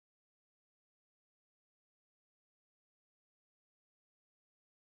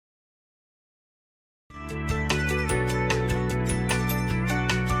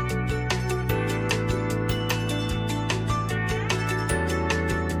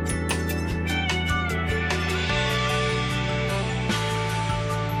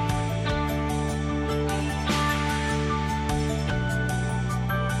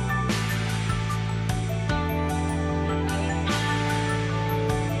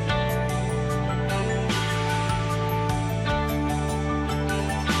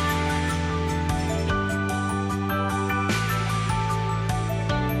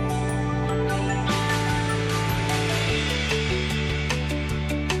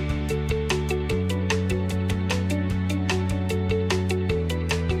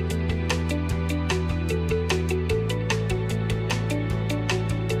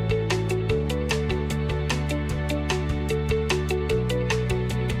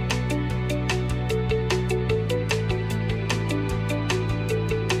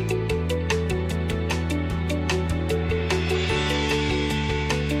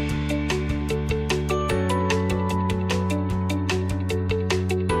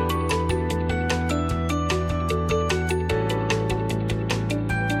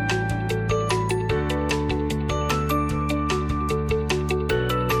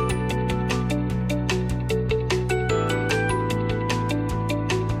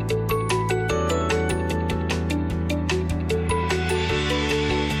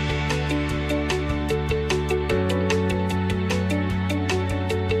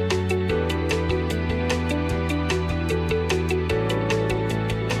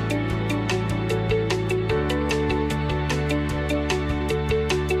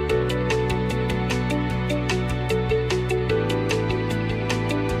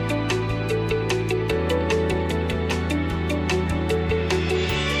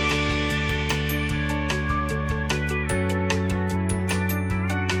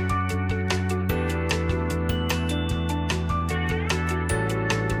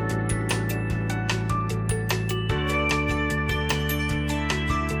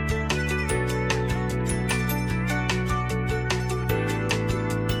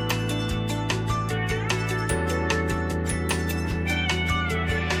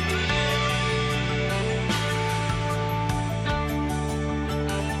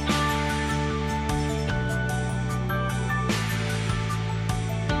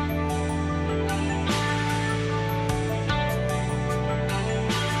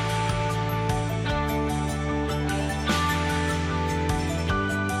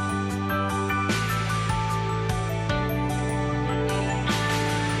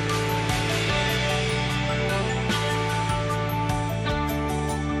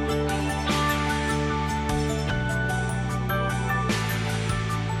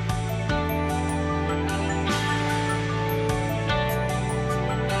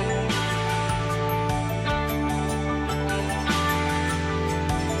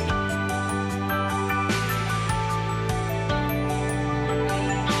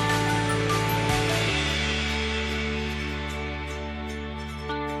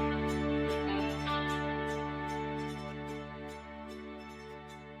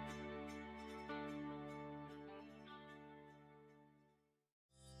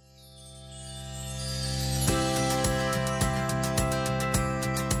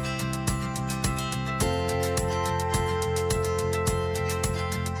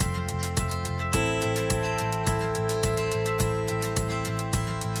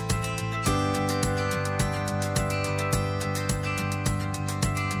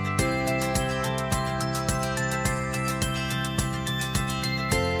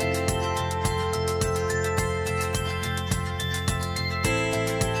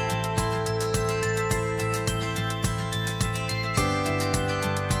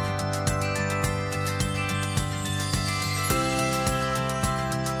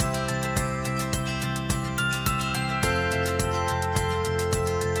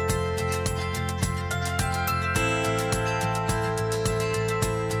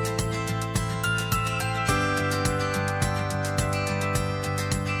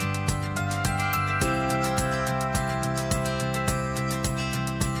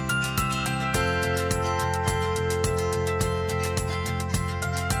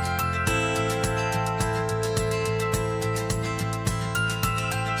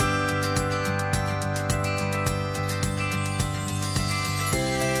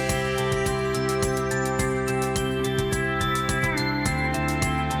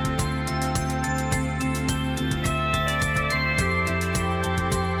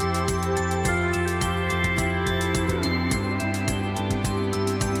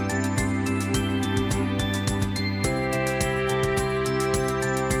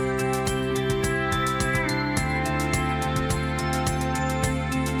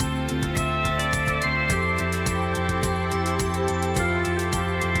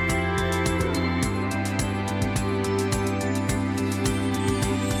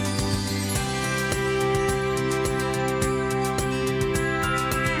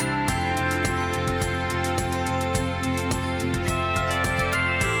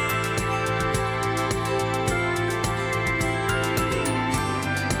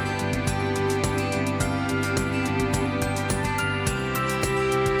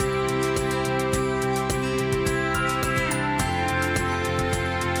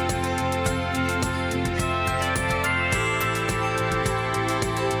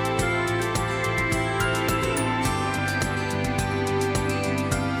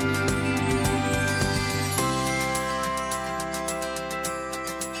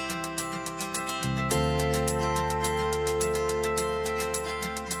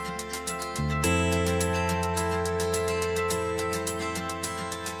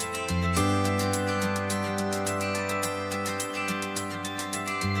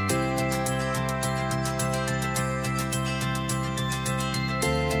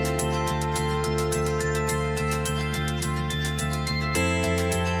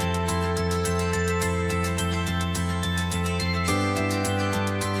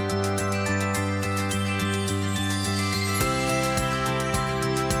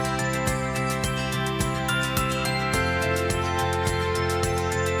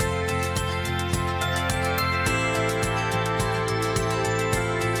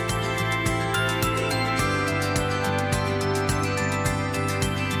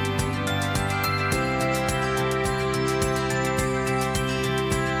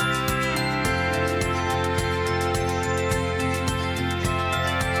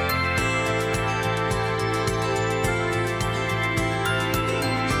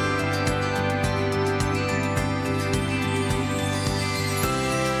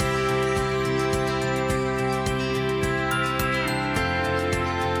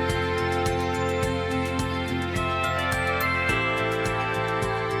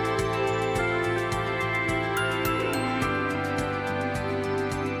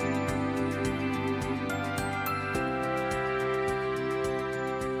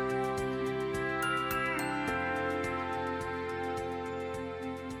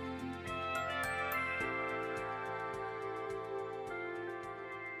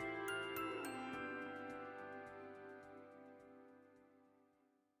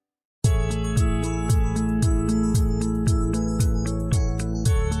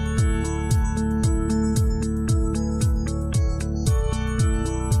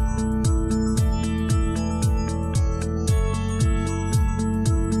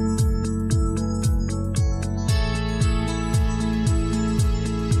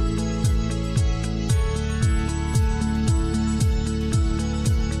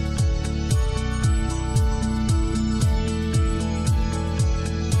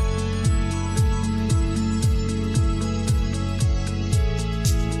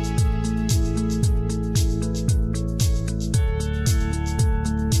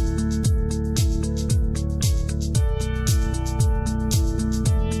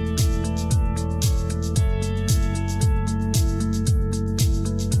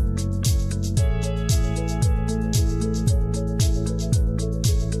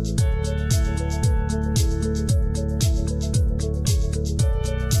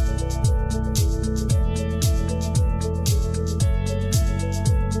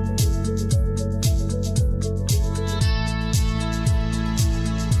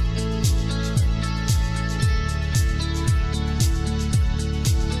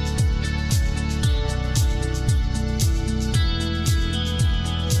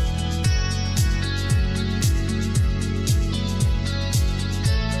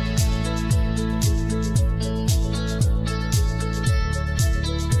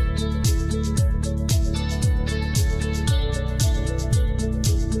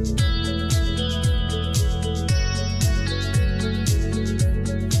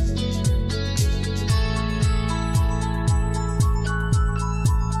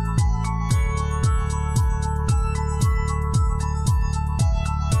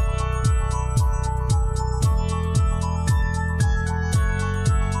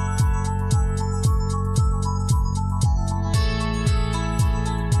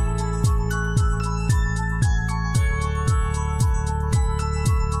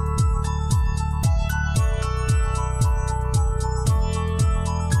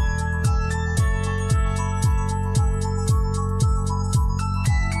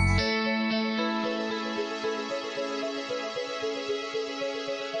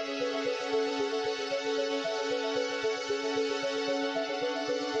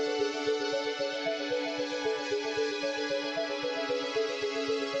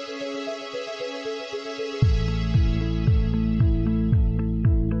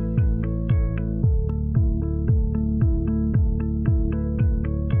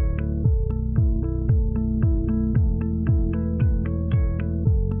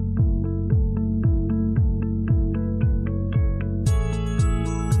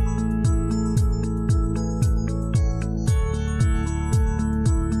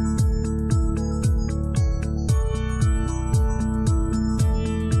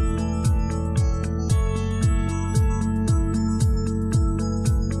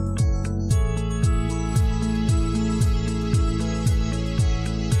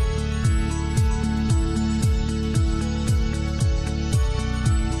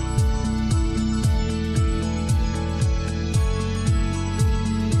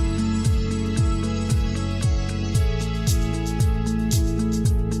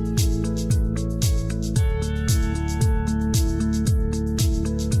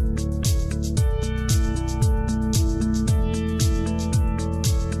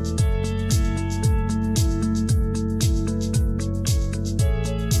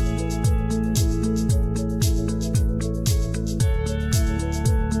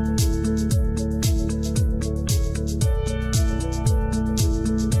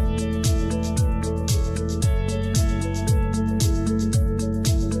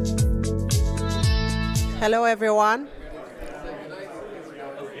Hello, everyone.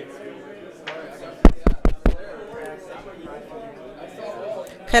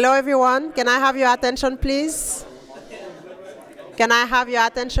 Hello, everyone. Can I have your attention, please? Can I have your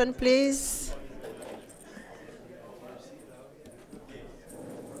attention, please?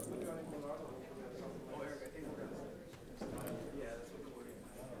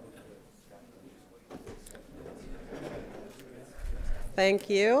 Thank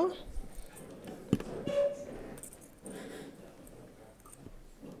you.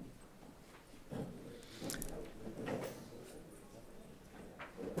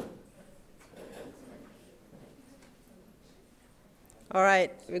 All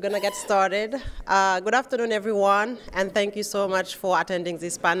right, we're going to get started. Good afternoon, everyone, and thank you so much for attending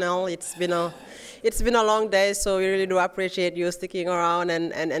this panel. It's been a long day, so we really do appreciate you sticking around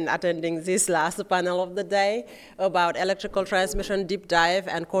and attending this last panel of the day about electrical transmission deep dive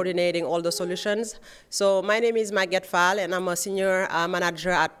and coordinating all the solutions. So my name is Magget Fall, and I'm a senior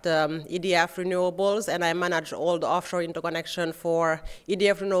manager at EDF Renewables, and I manage all the offshore interconnection for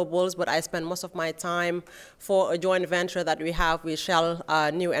EDF Renewables, but I spend most of my time for a joint venture that we have with Shell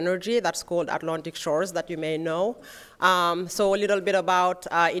New Energy that's called Atlantic Shores that you may know. So a little bit about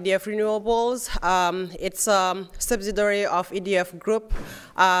EDF Renewables. It's a subsidiary of EDF Group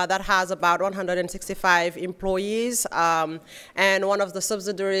that has about 165 employees. And one of the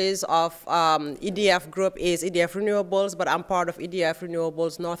subsidiaries of EDF Group is EDF Renewables, but I'm part of EDF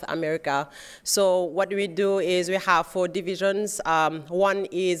Renewables North America. So what we do is we have 4 divisions. One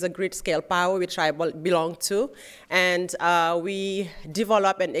is a grid scale power, which I belong to. And we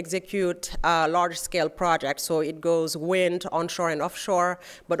develop and execute large scale projects. So it goes wind, onshore and offshore,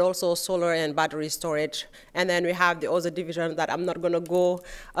 but also solar and battery storage. And then we have the other division that I'm not going to go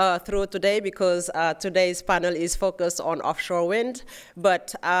through today because today's panel is focused on offshore wind.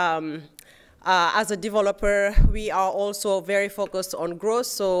 But as a developer, we are also very focused on growth.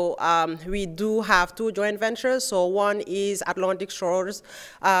 So we do have 2 joint ventures. So one is Atlantic Shores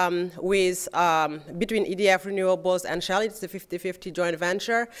with between EDF Renewables and Shell. It's the 50-50 joint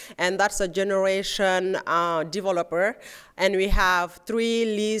venture, and that's a generation developer. And we have 3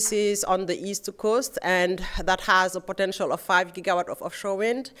 leases on the East Coast, and that has a potential of 5 gigawatt of offshore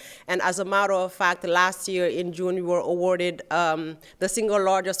wind. And as a matter of fact, last year in June, we were awarded the single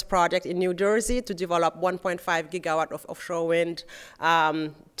largest project in New Jersey to develop 1.5 gigawatt of offshore wind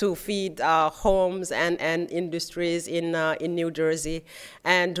to feed homes and industries in New Jersey.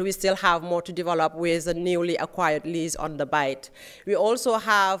 And we still have more to develop with a newly acquired lease on the Bight. We also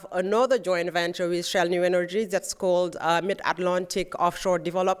have another joint venture with Shell New Energy that's called Mid-Atlantic Offshore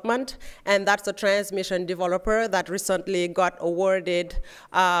Development, and that's a transmission developer that recently got awarded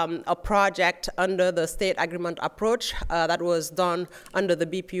a project under the state agreement approach that was done under the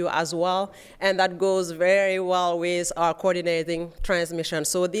BPU as well, and that goes very well with our coordinating transmission.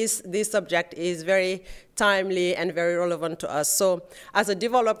 So this subject is very timely and very relevant to us. So as a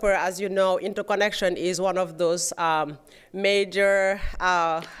developer, as you know, interconnection is one of those major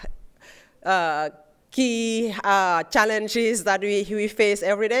key challenges that we face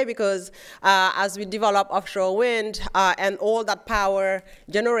every day, because as we develop offshore wind and all that power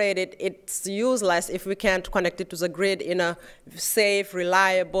generated, it's useless if we can't connect it to the grid in a safe,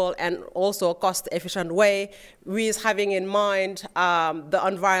 reliable, and also cost-efficient way, with having in mind the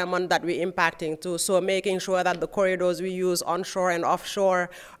environment that we're impacting to. So making sure that the corridors we use onshore and offshore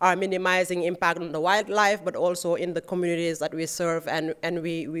are minimizing impact on the wildlife, but also in the communities that we serve and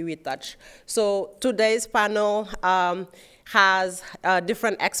we touch. So today's panel has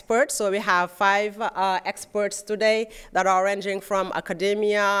different experts. So we have 5 experts today that are ranging from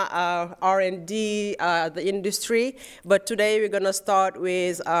academia, R&D, the industry. But today we're going to start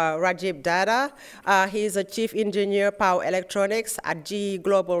with Rajib Datta. He's a chief engineer, power electronics at GE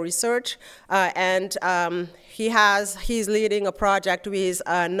Global Research. And he's leading a project with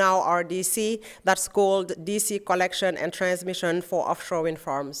NOWRDC that's called DC Collection and Transmission for Offshore Wind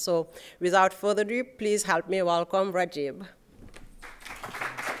Farms. So without further ado, please help me welcome Rajib.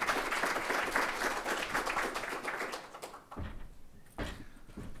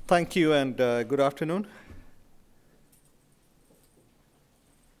 Thank you, and good afternoon.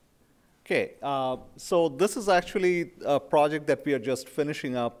 Okay, so this is actually a project that we are just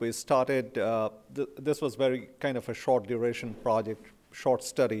finishing up. We started, this was very kind of a short duration project, short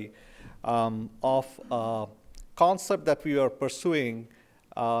study of a concept that we are pursuing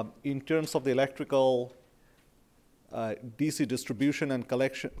in terms of the electrical DC distribution and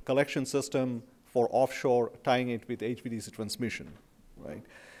collection system for offshore, tying it with HVDC transmission, right?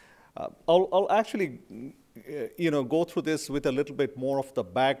 I'll actually, go through this with a little bit more of the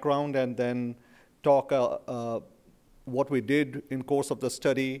background and then talk what we did in course of the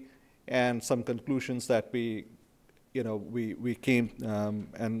study and some conclusions that we came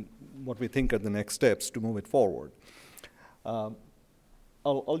and what we think are the next steps to move it forward.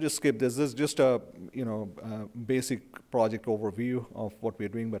 I'll just skip this. This is just a basic project overview of what we're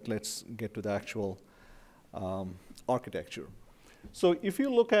doing, but let's get to the actual architecture. So if you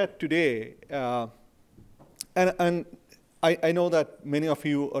look at today, and I know that many of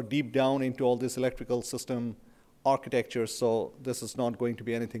you are deep down into all this electrical system architecture, so this is not going to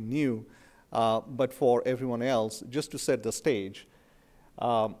be anything new. But for everyone else, just to set the stage,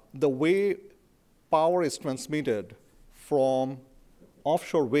 the way power is transmitted from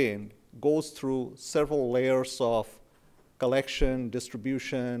offshore wind goes through several layers of collection,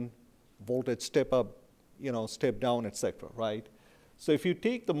 distribution, voltage step up, step down, et cetera, right? So if you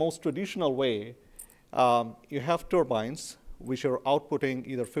take the most traditional way, you have turbines, which are outputting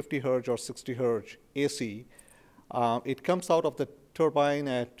either 50 hertz or 60 hertz AC. It comes out of the turbine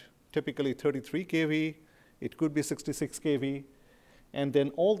at typically 33 kV. It could be 66 kV. And then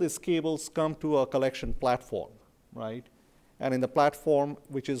all these cables come to a collection platform, right? And in the platform,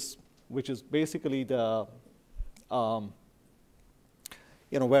 which is basically the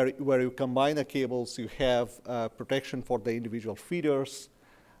where you combine the cables, you have protection for the individual feeders.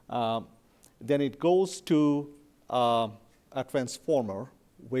 Then it goes to a transformer,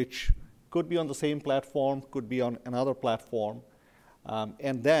 which could be on the same platform, could be on another platform.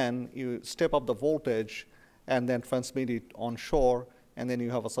 And then you step up the voltage and then transmit it onshore, and then you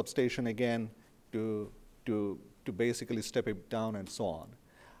have a substation again to basically step it down and so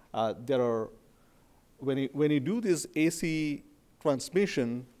on. When you do this AC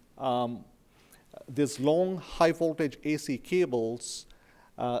transmission, these long high voltage AC cables,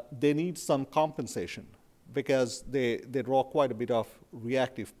 they need some compensation because they draw quite a bit of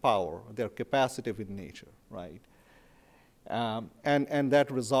reactive power. They're capacitive in nature, right? And that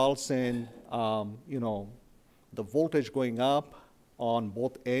results in the voltage going up on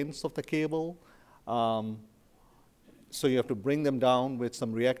both ends of the cable. So you have to bring them down with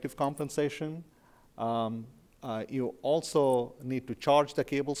some reactive compensation. You also need to charge the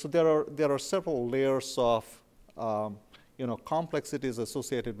cable. So there are several layers of complexities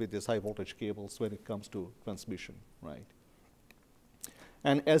associated with these high voltage cables when it comes to transmission, right?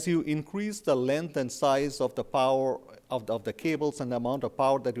 And as you increase the length and size of the power of the cables and the amount of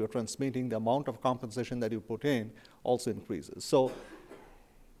power that you're transmitting, the amount of compensation that you put in also increases. So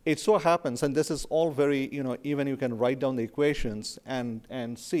it so happens, and this is all very, even you can write down the equations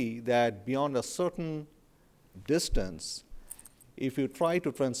and see that beyond a certain distance, if you try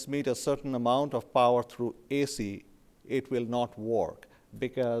to transmit a certain amount of power through AC, it will not work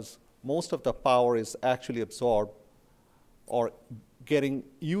because most of the power is actually absorbed or getting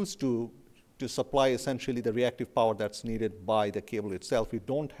used to supply essentially the reactive power that's needed by the cable itself. You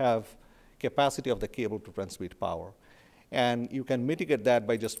don't have capacity of the cable to transmit power. And you can mitigate that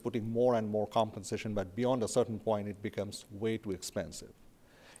by just putting more and more compensation, but beyond a certain point, it becomes way too expensive.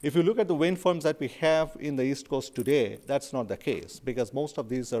 If you look at the wind farms that we have in the East Coast today, that's not the case because most of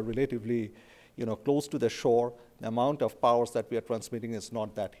these are relatively close to the shore. The amount of powers that we are transmitting is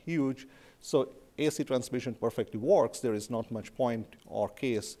not that huge. So AC transmission perfectly works. There is not much point or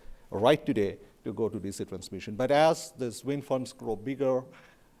case right today to go to DC transmission. But as these wind farms grow bigger,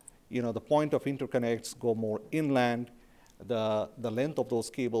 the point of interconnects go more inland, the length of those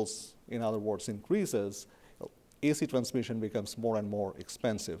cables, in other words, increases, AC transmission becomes more and more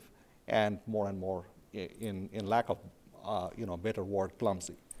expensive and more, in lack of better word,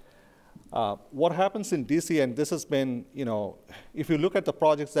 clumsy. What happens in DC, and this has been, if you look at the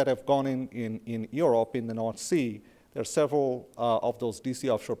projects that have gone in Europe, in the North Sea, there are several of those DC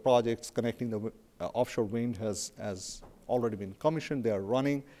offshore projects connecting the offshore wind has already been commissioned, they are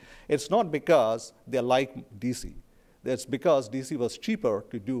running. It's not because they like DC. That's because DC was cheaper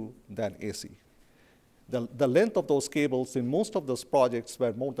to do than AC. The length of those cables in most of those projects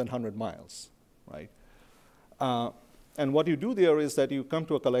were more than 100 miles, right? And what you do there is that you come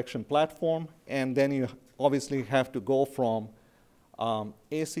to a collection platform, and then you obviously have to go from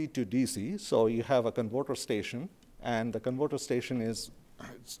AC to DC. So you have a converter station, and the converter station is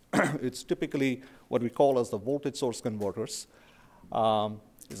it's typically what we call as the voltage source converters.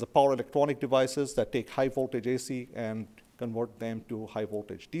 It's the power electronic devices that take high voltage AC and convert them to high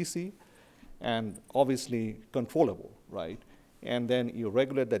voltage DC, and obviously controllable, right? And then you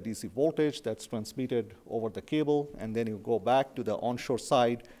regulate the DC voltage that's transmitted over the cable, and then you go back to the onshore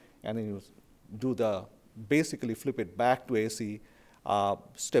side, and then you do basically flip it back to AC,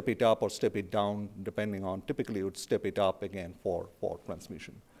 step it up or step it down, depending on, typically you would step it up again for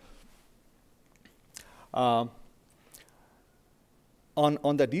transmission. On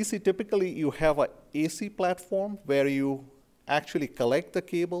the DC, typically you have an AC platform where you actually collect the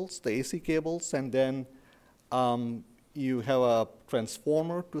cables, the AC cables, and then you have a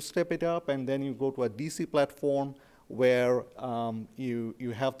transformer to step it up, and then you go to a DC platform where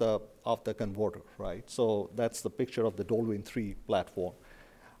you have the converter, right? So that's the picture of the Douville 3 platform.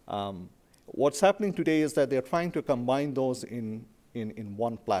 What's happening today is that they're trying to combine those in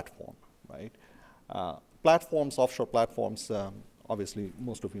one platform, right? Platforms, offshore platforms, obviously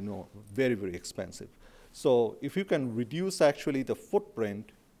most of you know, very, very expensive. So if you can reduce actually the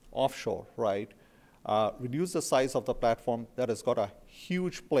footprint offshore, right, reduce the size of the platform, that has got a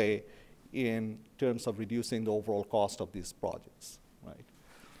huge play in terms of reducing the overall cost of these projects, right?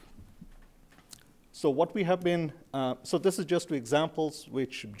 So what we have been, so this is just two examples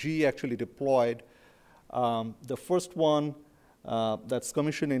which GE actually deployed. The first one that's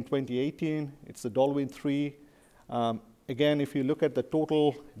commissioned in 2018, it's the Douville 3. Again, if you look at the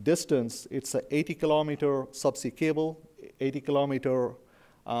total distance, it's an 80-kilometer subsea cable, 80-kilometer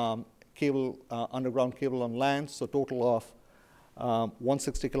cable, underground cable on land, so total of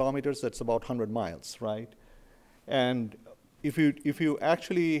 160 kilometers, that's about 100 miles, right? And if you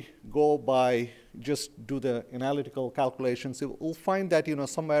actually go by, just do the analytical calculations, you will find that, you know,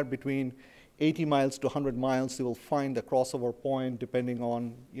 somewhere between 80 miles to 100 miles, you will find the crossover point depending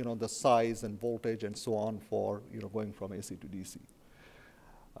on, you know, the size and voltage and so on for, you know, going from AC to DC.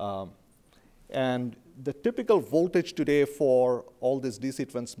 And the typical voltage today for all this DC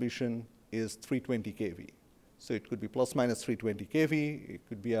transmission is 320 kV. So it could be plus minus 320 kV. It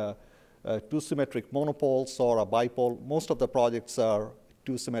could be a two symmetric monopoles or a bipole. Most of the projects are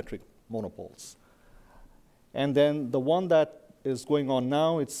two symmetric monopoles. And then the one that is going on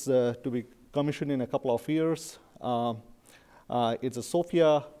now, it's to be commissioned in a couple of years. It's a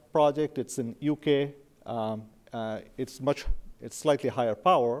Sophia project. It's in UK. It's slightly higher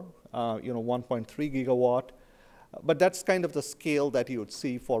power, you know, 1.3 gigawatt. But that's kind of the scale that you would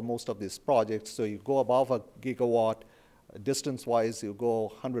see for most of these projects. So you go above a gigawatt, distance-wise, you go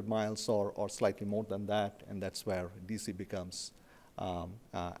 100 miles or slightly more than that, and that's where DC becomes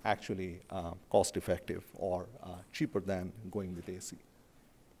actually cost-effective or cheaper than going with AC.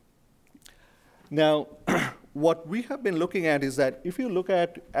 Now, what we have been looking at is that if you look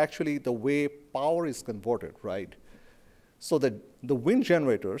at actually the way power is converted, right? So the wind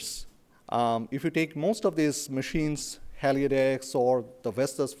generators, if you take most of these machines, Haliade-X or the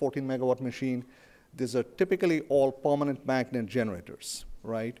Vestas 14 megawatt machine, these are typically all permanent magnet generators,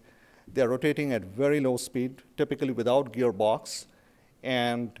 right? They're rotating at very low speed, typically without gearbox,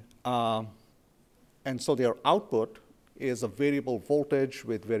 and so their output is a variable voltage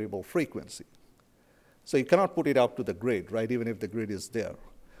with variable frequency. So you cannot put it out to the grid, right, even if the grid is there.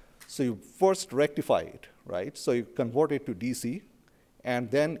 So you first rectify it, right? So you convert it to DC,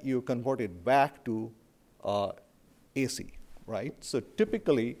 and then you convert it back to AC, right? So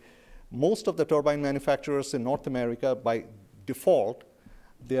typically, most of the turbine manufacturers in North America, by default,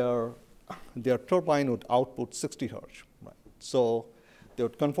 their turbine would output 60 hertz, right? So they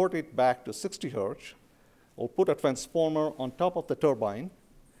would convert it back to 60 hertz, or put a transformer on top of the turbine,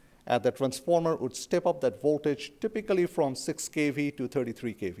 and the transformer would step up that voltage typically from 6 kV to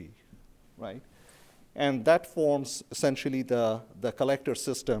 33 kV, right? And that forms essentially the collector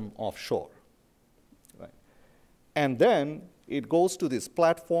system offshore, right? And then it goes to these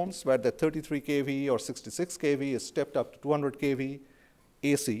platforms where the 33 kV or 66 kV is stepped up to 200 kV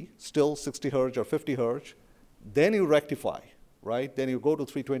AC, still 60 hertz or 50 hertz. Then you rectify, right? Then you go to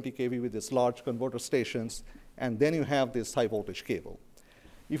 320 kV with these large converter stations, and then you have this high voltage cable.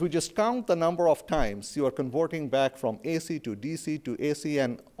 If you just count the number of times you are converting back from AC to DC to AC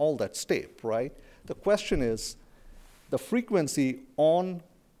and all that step, right? The question is the frequency on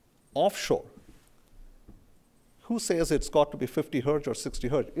offshore. Who says it's got to be 50 hertz or 60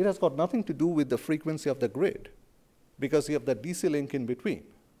 hertz? It has got nothing to do with the frequency of the grid because you have the DC link in between,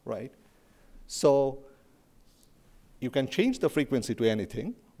 right? So you can change the frequency to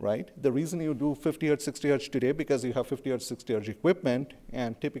anything, right? The reason you do 50 hertz, 60 hertz today because you have 50 hertz, 60 hertz equipment,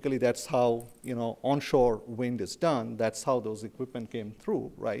 and typically that's how, you know, onshore wind is done. That's how those equipment came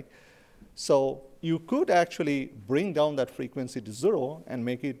through, right? So you could actually bring down that frequency to 0 and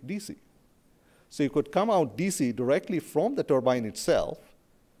make it DC. So you could come out DC directly from the turbine itself.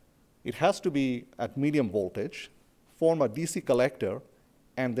 It has to be at medium voltage, form a DC collector,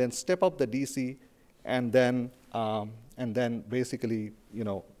 and then step up the DC, and then basically, you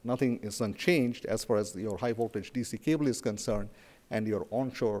know, nothing is unchanged as far as your high voltage DC cable is concerned and your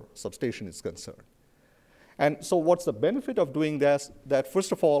onshore substation is concerned. And so what's the benefit of doing this? That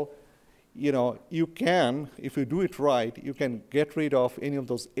first of all, you can, if you do it right, you can get rid of any of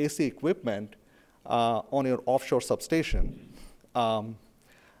those AC equipment on your offshore substation,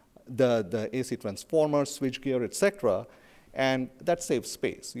 the AC transformers, switchgear, et cetera, and that saves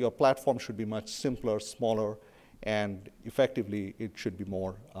space. Your platform should be much simpler, smaller, and effectively, it should be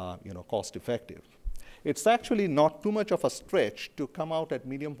more cost effective. It's actually not too much of a stretch to come out at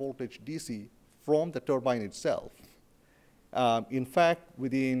medium voltage DC from the turbine itself. In fact,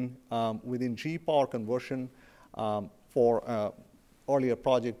 within GE power conversion for earlier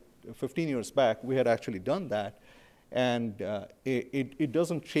project 15 years back, we had actually done that. And it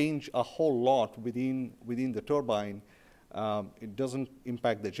doesn't change a whole lot within the turbine. It doesn't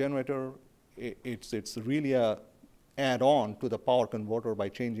impact the generator. It's really a add-on to the power converter by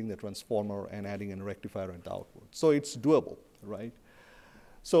changing the transformer and adding a rectifier at the output. So it's doable, right?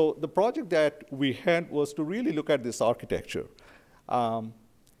 So the project that we had was to really look at this architecture.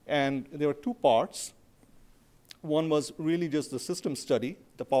 And there were two parts. One was really just the system study,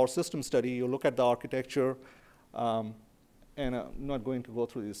 the power system study. You look at the architecture, and I'm not going to go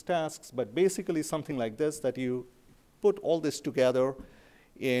through these tasks, but basically something like this, that you put all this together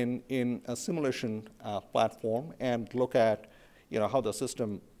in a simulation platform and look at how the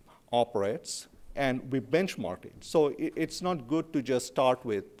system operates, and we benchmark it. So it's not good to just start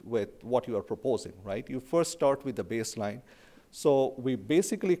with what you are proposing, right? You first start with the baseline. So we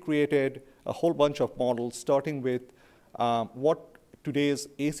basically created a whole bunch of models, starting with what today's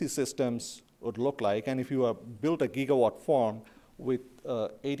AC systems would look like. And if you built a gigawatt farm with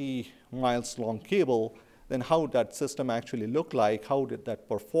 80 miles long cable, then how would that system actually look like? How did that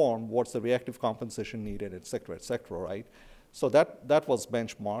perform? What's the reactive compensation needed, et cetera, right? So that was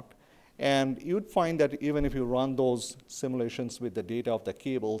benchmarked. And you'd find that even if you run those simulations with the data of the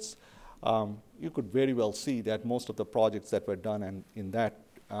cables, you could very well see that most of the projects that were done in that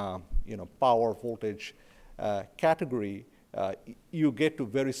power voltage category, you get to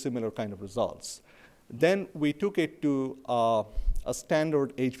very similar kind of results. Then we took it to a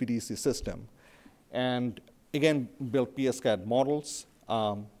standard HVDC system, and again built PSCAD models.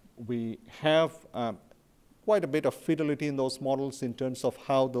 We have quite a bit of fidelity in those models in terms of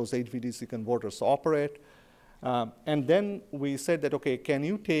how those HVDC converters operate. And then we said that, okay, can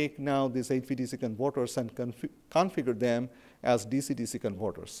you take now these HVDC converters and configure them as DC-DC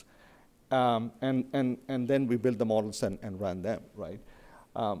converters? And then we built the models and ran them, right?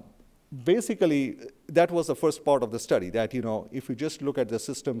 Basically, that was the first part of the study, that if you just look at the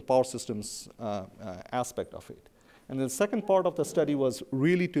system, power systems aspect of it. And the second part of the study was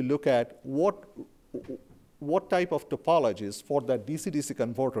really to look at what type of topologies for that DC-DC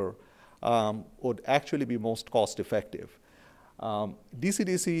converter would actually be most cost effective.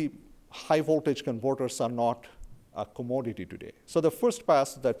 DC-DC high voltage converters are not a commodity today. So the first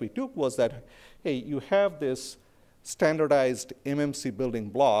pass that we took was that, hey, you have this standardized MMC building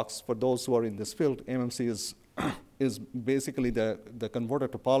blocks. For those who are in this field, MMC is basically the converter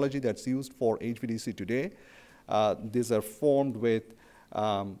topology that's used for HVDC today. These are formed with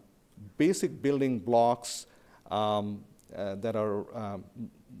basic building blocks that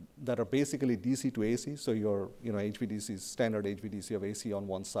are basically DC to AC. So your HVDC, standard HVDC of AC on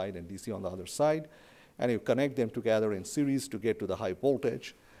one side and DC on the other side, and you connect them together in series to get to the high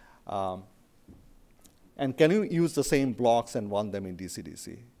voltage. And can you use the same blocks and run them in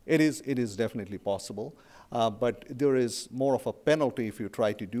DC-DC? It is definitely possible, but there is more of a penalty if you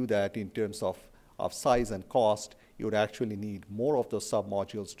try to do that in terms of size and cost. You would actually need more of those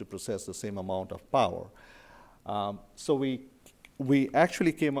sub-modules to process the same amount of power. So we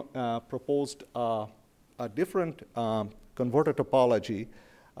actually proposed a different converter topology,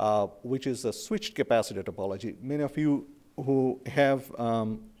 which is a switched capacitor topology. Many of you who have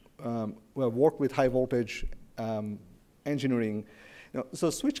worked with high voltage engineering, so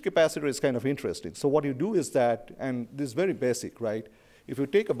switched capacitor is kind of interesting. So what you do is that, and this is very basic, right? If you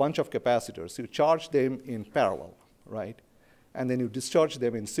take a bunch of capacitors, you charge them in parallel, right? And then you discharge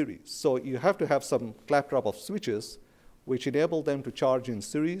them in series. So you have to have some claptrap of switches which enable them to charge in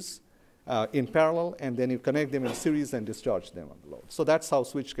series, in parallel, and then you connect them in series and discharge them on the load. So that's how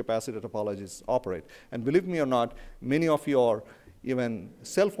switched capacitor topologies operate. And believe me or not, many of your even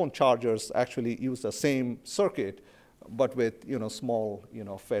cell phone chargers actually use the same circuit, but with small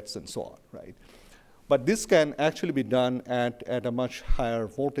FETs and so on, right? But this can actually be done at a much higher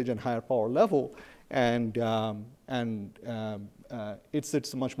voltage and higher power level, and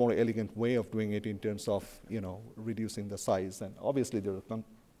it's a much more elegant way of doing it in terms of reducing the size, and obviously there are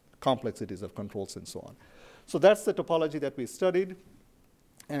complexities of controls and so on. So that's the topology that we studied,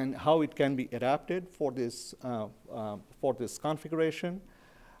 and how it can be adapted for this configuration.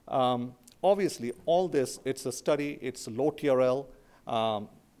 Obviously, all this, it's a study, it's low TRL.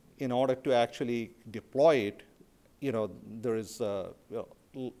 In order to actually deploy it, there is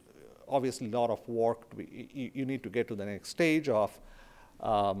obviously a lot of work. You need to get to the next stage of,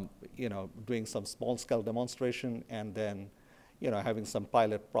 doing some small-scale demonstration and then, having some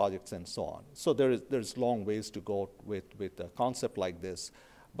pilot projects and so on. So there's long ways to go with a concept like this.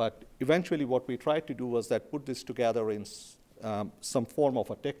 But eventually what we tried to do was that put this together in some form of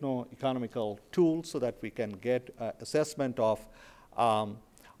a techno-economical tool so that we can get assessment of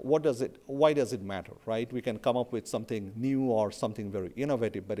why does it matter, right? We can come up with something new or something very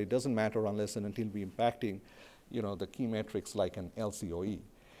innovative, but it doesn't matter unless and until we're impacting, the key metrics like an LCOE.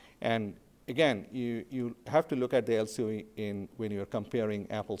 And again, you have to look at the LCOE when you're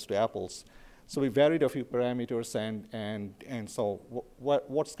comparing apples to apples. So we varied a few parameters, and so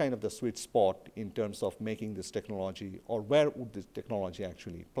what's kind of the sweet spot in terms of making this technology, or where would this technology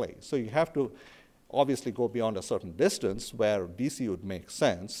actually play? So you have to obviously go beyond a certain distance where DC would make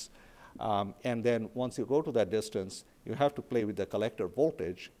sense, and then once you go to that distance, you have to play with the collector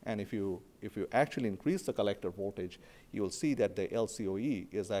voltage, and if you actually increase the collector voltage, you'll see that the LCOE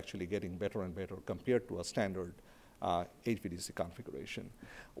is actually getting better and better compared to a standard HVDC configuration.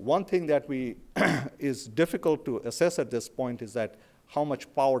 One thing that is difficult to assess at this point is that how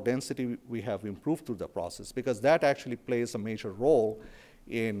much power density we have improved through the process, because that actually plays a major role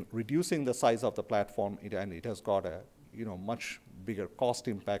in reducing the size of the platform, and it has got a much bigger cost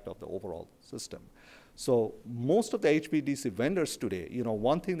impact of the overall system. So most of the HVDC vendors today,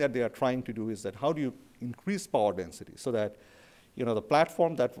 one thing that they are trying to do is that how do you increase power density so that the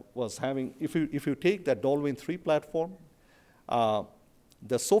platform that was having, if you take that Douville 3 platform,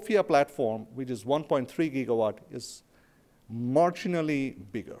 the Sophia platform, which is 1.3 gigawatt, is marginally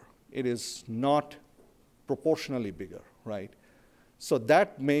bigger. It is not proportionally bigger, right? So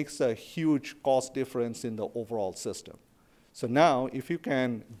that makes a huge cost difference in the overall system. So now, if you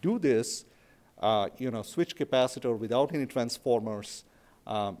can do this, switch capacitor without any transformers,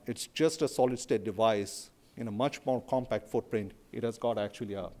 it's just a solid-state device in a much more compact footprint. It has got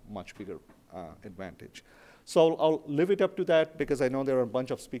actually a much bigger advantage. So I'll leave it up to that because I know there are a bunch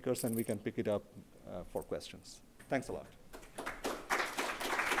of speakers and we can pick it up for questions. Thanks a lot.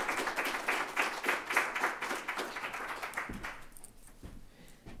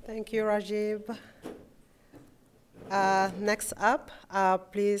 Thank you, Rajib. Next up,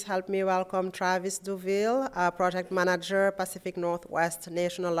 please help me welcome Travis Douville, Project Manager, Pacific Northwest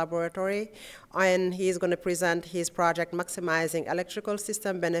National Laboratory, and he's going to present his project Maximizing Electrical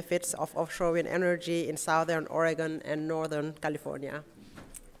System Benefits of Offshore Wind Energy in Southern Oregon and Northern California.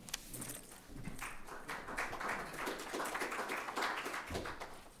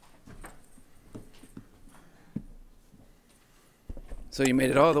 So you made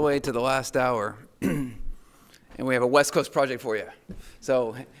it all the way to the last hour. And we have a West Coast project for you.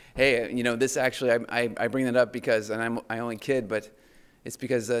 So, hey, this actually, I bring that up because, and I only kid, but it's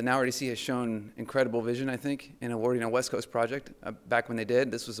because NOWRDC has shown incredible vision, I think, in awarding a West Coast project. Back when they did,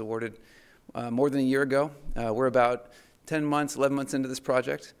 this was awarded more than a year ago. We're about 10 months, 11 months into this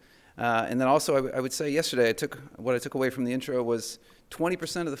project. And then also, I would say yesterday, what I took away from the intro was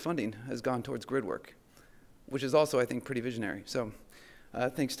 20% of the funding has gone towards grid work, which is also, I think, pretty visionary. So.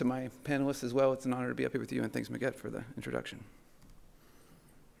 Thanks to my panelists as well. It's an honor to be up here with you, and thanks, Maguette, for the introduction.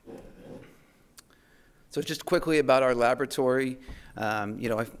 So just quickly about our laboratory.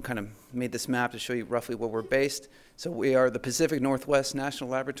 I've kind of made this map to show you roughly where we're based. So we are the Pacific Northwest National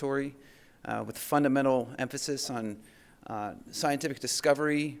Laboratory with fundamental emphasis on scientific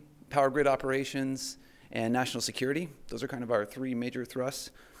discovery, power grid operations, and national security. Those are kind of our three major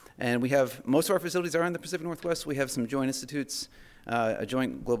thrusts. And we have, most of our facilities are in the Pacific Northwest. We have some joint institutes, a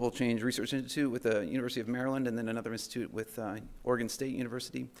joint Global Change Research Institute with the University of Maryland, and then another institute with Oregon State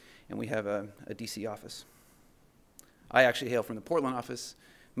University, and we have a DC office. I actually hail from the Portland office.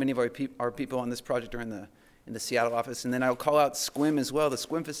 Many of our people on this project are in the Seattle office, and then I'll call out SQUIM as well. The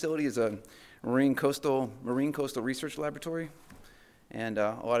SQUIM facility is a marine coastal research laboratory, and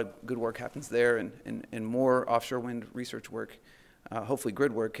a lot of good work happens there, and more offshore wind research work. Hopefully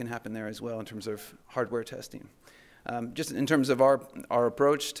grid work can happen there as well in terms of hardware testing. Just in terms of our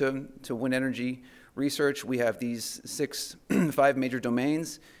approach to wind energy research, we have these 5 major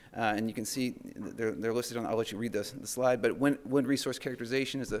domains, and you can see they're listed on. I'll let you read the slide. But wind resource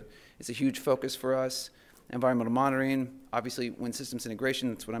characterization is a huge focus for us. Environmental monitoring, obviously wind systems integration.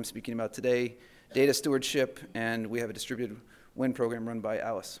 That's what I'm speaking about today. Data stewardship, and we have a distributed wind program run by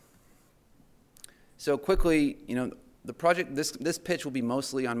Alice. So quickly, the project. This pitch will be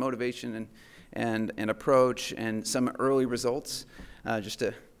mostly on motivation and approach and some early results, just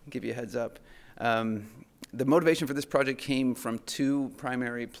to give you a heads up. The motivation for this project came from two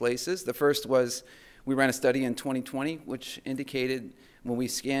primary places. The first was we ran a study in 2020, which indicated when we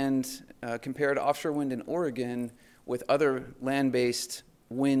scanned, compared offshore wind in Oregon with other land-based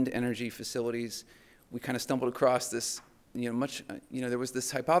wind energy facilities, we kind of stumbled across this, there was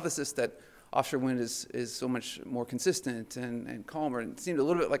this hypothesis that offshore wind is so much more consistent and calmer. It seemed a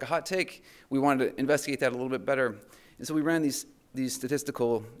little bit like a hot take. We wanted to investigate that a little bit better. And so we ran these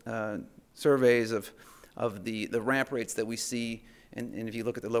statistical surveys of the ramp rates that we see. And if you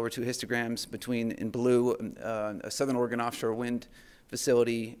look at the lower two histograms between, in blue, a Southern Oregon offshore wind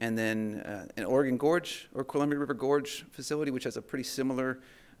facility, and then an Oregon Gorge or Columbia River Gorge facility, which has a pretty similar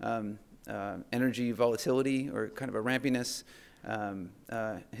energy volatility or kind of a rampiness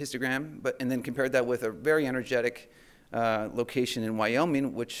histogram, and then compared that with a very energetic location in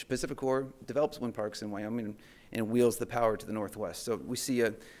Wyoming, which PacifiCorp develops wind parks in Wyoming and wheels the power to the northwest. So we see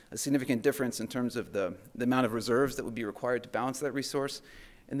a significant difference in terms of the amount of reserves that would be required to balance that resource.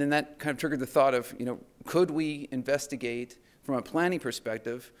 And then that kind of triggered the thought of, could we investigate from a planning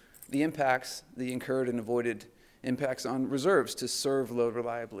perspective the impacts, the incurred and avoided impacts on reserves to serve load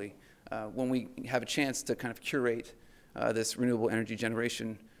reliably when we have a chance to kind of curate this renewable energy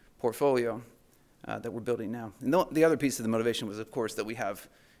generation portfolio that we're building now. And the other piece of the motivation was, of course, that we have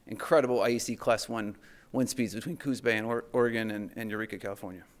incredible IEC Class 1 wind speeds between Coos Bay and Oregon and Eureka,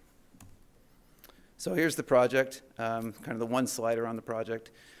 California. So here's the project, kind of the one slider on the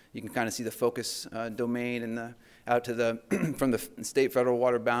project. You can kind of see the focus domain and out to the from the state federal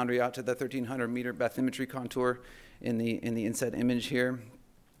water boundary out to the 1,300 meter bathymetry contour in the inset image here.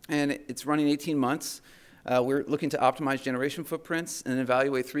 And it's running 18 months. We're looking to optimize generation footprints and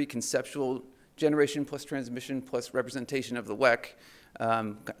evaluate 3 conceptual generation plus transmission plus representation of the WEC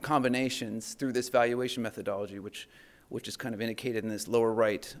combinations through this valuation methodology, which is kind of indicated in this lower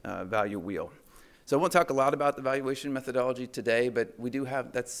right value wheel. So I won't talk a lot about the valuation methodology today, but we do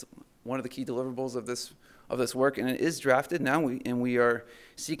have, that's one of the key deliverables of this work, and it is drafted now, and we are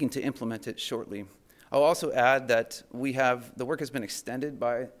seeking to implement it shortly. I'll also add that the work has been extended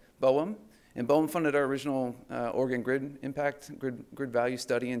by BOEM, and BOEM funded our original Oregon grid impact, grid value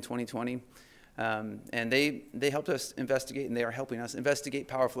study in 2020. And they helped us investigate, and they are helping us investigate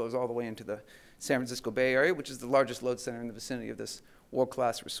power flows all the way into the San Francisco Bay Area, which is the largest load center in the vicinity of this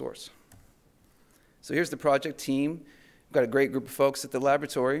world-class resource. So here's the project team. We've got a great group of folks at the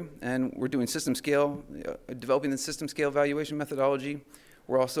laboratory, and we're doing system scale, developing the system scale evaluation methodology.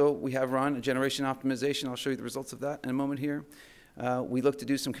 We have run a generation optimization. I'll show you the results of that in a moment here. We look to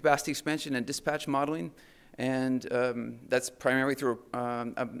do some capacity expansion and dispatch modeling, and that's primarily through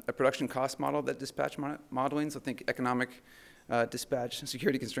a production cost model, that dispatch modeling, so think economic dispatch,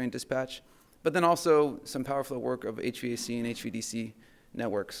 security constrained dispatch, but then also some power flow work of HVAC and HVDC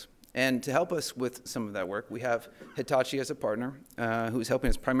networks. And to help us with some of that work, we have Hitachi as a partner, who's helping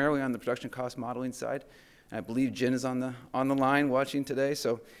us primarily on the production cost modeling side. And I believe Jin is on the line watching today,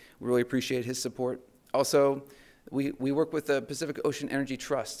 so we really appreciate his support. Also, we work with the Pacific Ocean Energy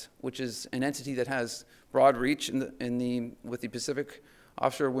Trust, which is an entity that has broad reach with the Pacific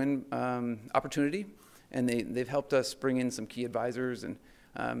offshore wind opportunity, and they've helped us bring in some key advisors, and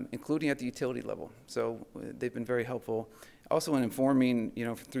including at the utility level. So they've been very helpful. Also in informing,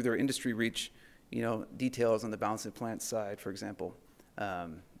 through their industry reach, details on the balance of plant side, for example,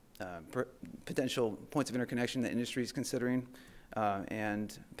 potential points of interconnection that industry is considering,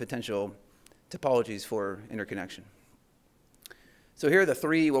 and potential topologies for interconnection. So here are the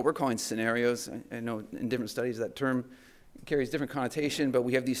 3, what we're calling scenarios. I know in different studies that term carries different connotation, but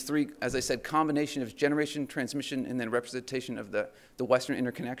we have these 3, as I said, combination of generation, transmission, and then representation of the Western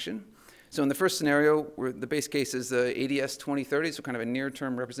interconnection. So in the first scenario, the base case is the ADS 2030, so kind of a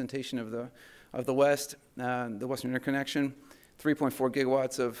near-term representation of the West, the Western interconnection, 3.4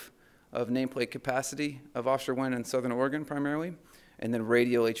 gigawatts of nameplate capacity of offshore wind in Southern Oregon primarily, and then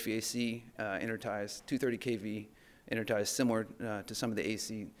radial HVAC interties, 230 kV interties, similar to some of the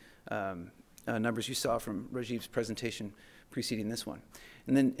AC numbers you saw from Rajib's presentation preceding this one.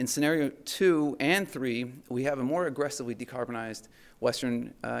 And then in scenario 2 and 3, we have a more aggressively decarbonized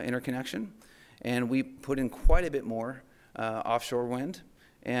Western interconnection, and we put in quite a bit more offshore wind,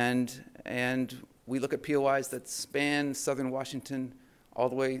 and we look at POIs that span Southern Washington all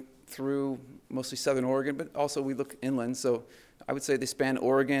the way through mostly Southern Oregon, but also we look inland. So I would say they span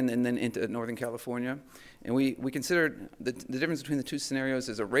Oregon and then into Northern California. And we considered the difference between the 2 scenarios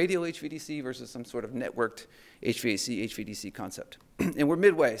as a radial HVDC versus some sort of networked HVDC concept. And we're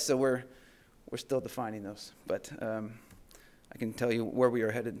midway, so we're still defining those. But I can tell you where we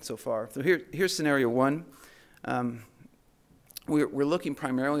are headed so far. So here's scenario 1. we're looking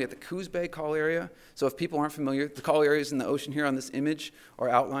primarily at the Coos Bay call area. So if people aren't familiar, the call areas in the ocean here on this image are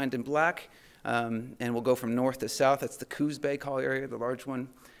outlined in black. And we'll go from north to south. That's the Coos Bay call area, the large one.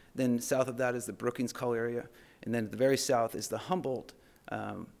 Then south of that is the Brookings call area. And then at the very south is the Humboldt,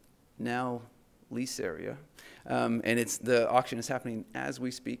 now lease area. And the auction is happening as we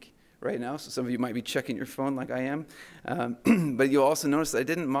speak right now. So some of you might be checking your phone like I am. But you'll also notice that I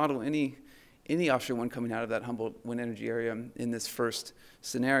didn't model any offshore wind coming out of that Humboldt wind energy area in this first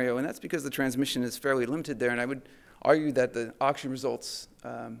scenario. And that's because the transmission is fairly limited there. And I would argue that the auction results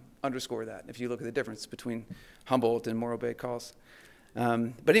underscore that if you look at the difference between Humboldt and Morro Bay calls.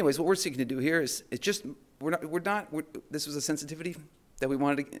 But anyways, what we're seeking to do here is just, this was a sensitivity that we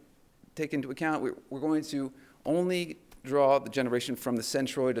wanted to take into account. We're going to only draw the generation from the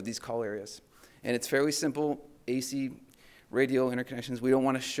centroid of these call areas. And it's fairly simple AC radial interconnections. We don't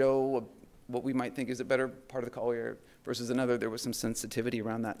want to show what we might think is a better part of the call area versus another. There was some sensitivity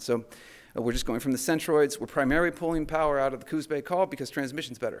around that. So we're just going from the centroids. We're primarily pulling power out of the Coos Bay call because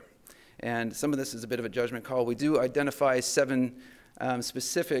transmission's better. And some of this is a bit of a judgment call. We do identify 7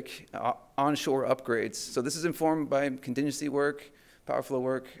 specific onshore upgrades. So this is informed by contingency work, power flow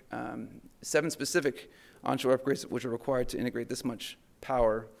work, 7 specific onshore upgrades which are required to integrate this much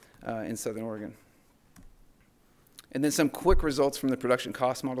power in Southern Oregon. And then some quick results from the production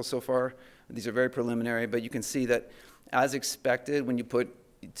cost model so far. These are very preliminary, but you can see that as expected, when you put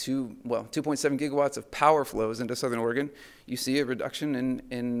 2.7 gigawatts of power flows into Southern Oregon, you see a reduction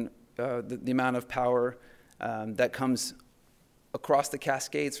in the amount of power that comes across the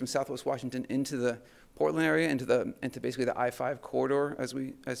Cascades from Southwest Washington into the Portland area, into basically the I-5 corridor, as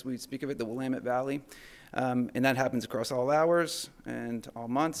we speak of it, the Willamette Valley. And that happens across all hours and all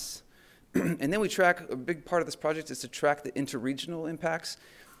months. And then we track, a big part of this project is to track the interregional impacts.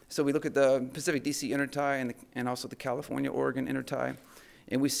 So we look at the Pacific DC intertie and also the California-Oregon intertie.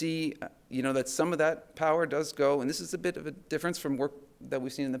 And we see, that some of that power does go, and this is a bit of a difference from work that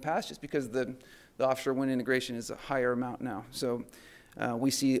we've seen in the past, just because the offshore wind integration is a higher amount now. So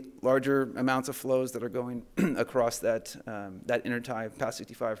we see larger amounts of flows that are going across that intertie, past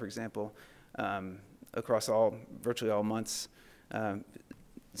 65, for example, across virtually all months.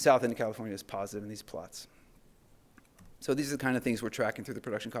 South into California is positive in these plots. So these are the kind of things we're tracking through the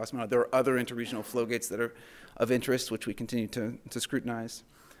production cost model. There are other interregional flow gates that are of interest, which we continue to scrutinize.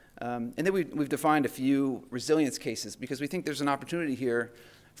 And then we've defined a few resilience cases because we think there's an opportunity here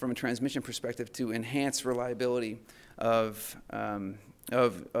from a transmission perspective to enhance reliability of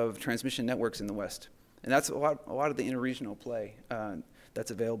transmission networks in the West. And that's a lot of the interregional play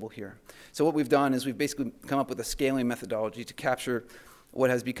that's available here. So what we've done is we've basically come up with a scaling methodology to capture what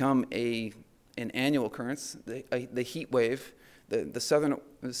has become an annual occurrence, the heat wave, the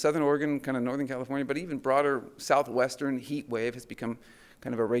southern Oregon, kind of Northern California, but even broader southwestern heat wave has become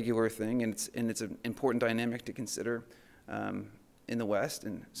kind of a regular thing, and it's an important dynamic to consider in the West.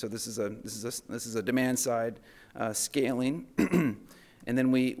 And so this is a demand side scaling, and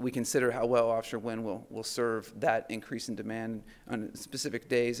then we consider how well offshore wind will serve that increase in demand on specific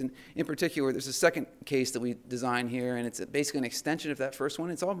days. And in particular, there's a second case that we design here, and it's basically an extension of that first one.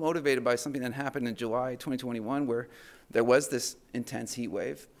 It's all motivated by something that happened in July 2021, where there was this intense heat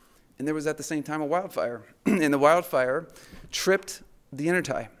wave, and there was at the same time a wildfire. And the wildfire tripped the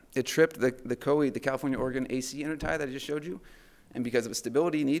intertie. It tripped the COE, the California-Oregon AC intertie that I just showed you, and because of a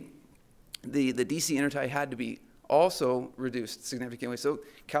stability need, the DC intertie had to be also reduced significantly. So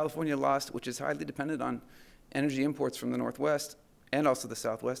California lost, which is highly dependent on energy imports from the Northwest and also the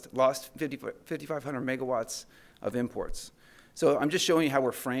Southwest, lost 5,500 megawatts of imports. So I'm just showing you how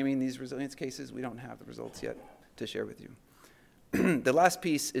we're framing these resilience cases. We don't have the results yet to share with you. The last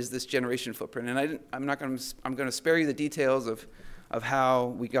piece is this generation footprint, and I'm going to spare you the details of how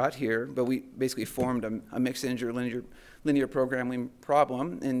we got here, but we basically formed a mixed integer linear programming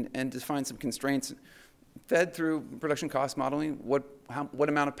problem and defined some constraints fed through production cost modeling, what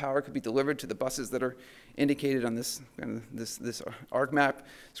amount of power could be delivered to the buses that are indicated on this arc map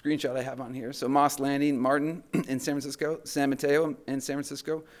screenshot I have on here. So Moss Landing, Martin in San Francisco, San Mateo in San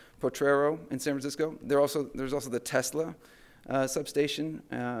Francisco, Potrero in San Francisco. There's also the Tesla substation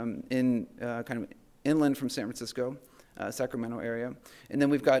in kind of inland from San Francisco, Sacramento area. And then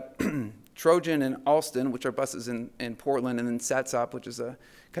we've got Trojan and Alston, which are buses in Portland, and then Satsop, which is a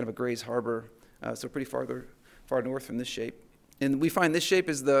kind of a Grays Harbor, so pretty far north from this shape. And we find this shape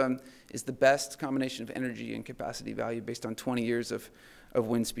is the best combination of energy and capacity value based on 20 years of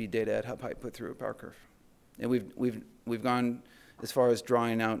wind speed data at hub height put through a power curve. And we've gone as far as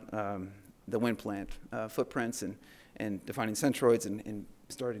drawing out the wind plant footprints and defining centroids and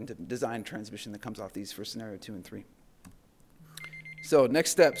starting to design transmission that comes off these for scenario 2 and 3. So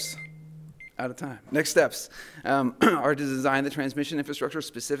next steps, out of time. Next steps are to design the transmission infrastructure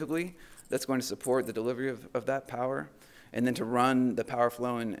specifically that's going to support the delivery of that power, and then to run the power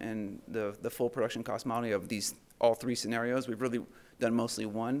flow and the full production cost modeling of all three scenarios. We've really done mostly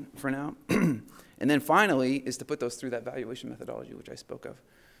one for now. And then finally is to put those through that valuation methodology, which I spoke of.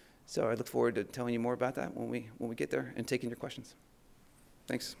 So I look forward to telling you more about that when we get there and taking your questions.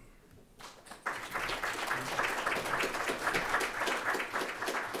 Thanks.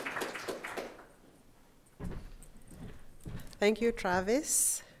 Thank you,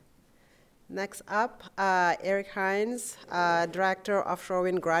 Travis. Next up, Eric Hines, Director, Offshore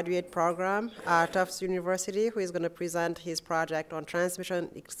Wind Graduate Program, Tufts University, who is going to present his project on transmission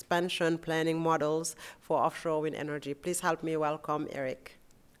expansion planning models for offshore wind energy. Please help me welcome Eric.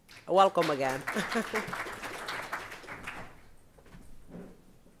 Welcome again.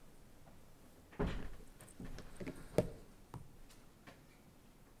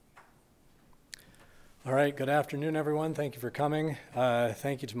 All right, good afternoon, everyone. Thank you for coming.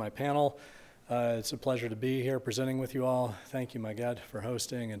 Thank you to my panel. It's a pleasure to be here presenting with you all. Thank you, Maged, for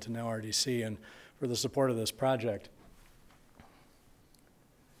hosting, and to NOWRDC and for the support of this project.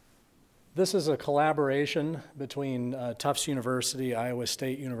 This is a collaboration between Tufts University, Iowa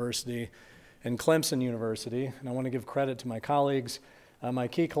State University, and Clemson University. And I want to give credit to my colleagues. My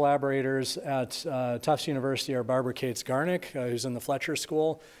key collaborators at Tufts University are Barbara Cates-Garnick, who's in the Fletcher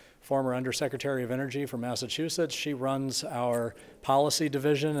School, former Undersecretary of Energy from Massachusetts. She runs our policy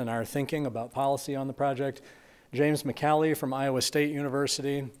division and our thinking about policy on the project. James McCallie from Iowa State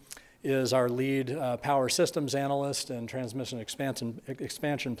University is our lead power systems analyst and transmission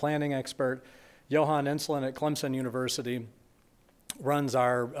expansion planning expert. Johan Ensslin at Clemson University runs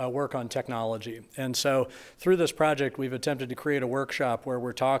our work on technology. And so through this project, we've attempted to create a workshop where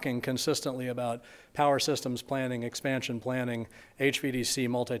we're talking consistently about power systems planning, expansion planning, HVDC,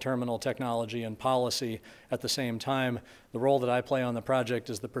 multi-terminal technology, and policy at the same time. The role that I play on the project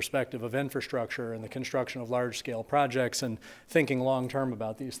is the perspective of infrastructure and the construction of large-scale projects and thinking long-term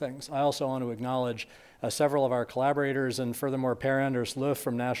about these things. I also want to acknowledge several of our collaborators, and furthermore, Per-Anders Löf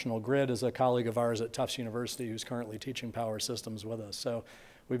from National Grid is a colleague of ours at Tufts University who's currently teaching power systems with us. So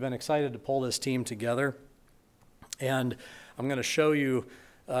we've been excited to pull this team together. And I'm going to show you,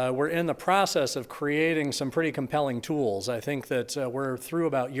 we're in the process of creating some pretty compelling tools. I think that we're through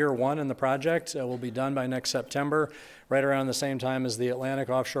about year one in the project. We'll be done by next September, right around the same time as the Atlantic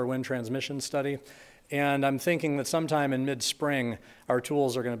Offshore Wind Transmission Study. And I'm thinking that sometime in mid-spring, our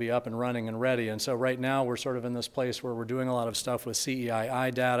tools are going to be up and running and ready. And so right now, we're sort of in this place where we're doing a lot of stuff with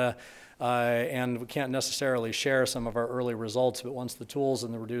CEII data, and we can't necessarily share some of our early results, but once the tools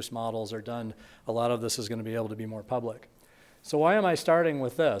and the reduced models are done, a lot of this is going to be able to be more public. So why am I starting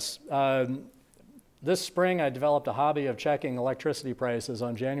with this? This spring, I developed a hobby of checking electricity prices.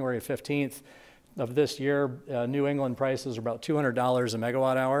 On January 15th of this year, New England prices are about $200 a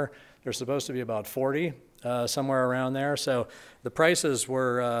megawatt hour. They're supposed to be about 40, somewhere around there. So the prices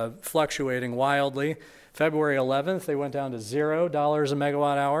were fluctuating wildly. February 11th, they went down to $0 a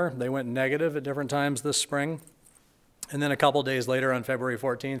megawatt hour. They went negative at different times this spring. And then a couple days later, on February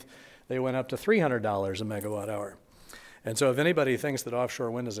 14th, they went up to $300 a megawatt hour. And so if anybody thinks that offshore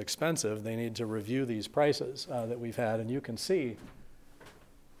wind is expensive, they need to review these prices that we've had. And you can see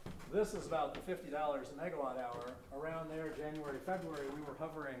this is about the $50 a megawatt hour. Around there, January, February, we were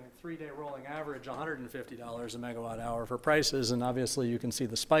hovering 3-day rolling average $150 a megawatt hour for prices, and obviously you can see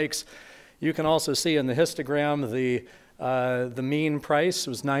the spikes. You can also see in the histogram the mean price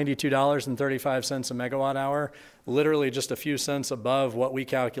was $92.35 a megawatt hour, literally just a few cents above what we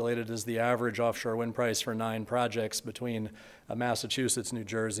calculated as the average offshore wind price for 9 projects between Massachusetts, New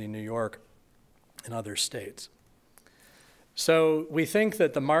Jersey, New York, and other states. So we think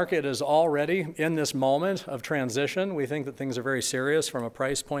that the market is already in this moment of transition. We think that things are very serious from a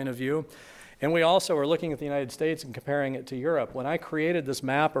price point of view. And we also are looking at the United States and comparing it to Europe. When I created this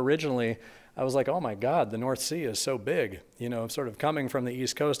map originally, I was like, oh my God, the North Sea is so big. You know, sort of coming from the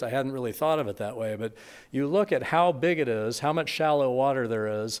East Coast, I hadn't really thought of it that way. But you look at how big it is, how much shallow water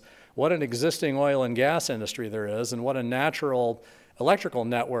there is, what an existing oil and gas industry there is, and what a natural electrical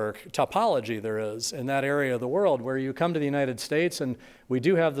network topology there is in that area of the world, where you come to the United States and we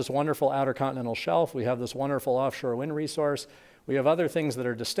do have this wonderful outer continental shelf, we have this wonderful offshore wind resource, we have other things that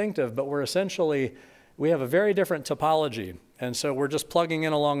are distinctive, but we have a very different topology. And so we're just plugging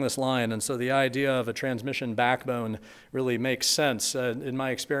in along this line. And so the idea of a transmission backbone really makes sense. In my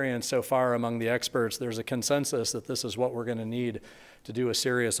experience so far among the experts, there's a consensus that this is what we're going to need to do a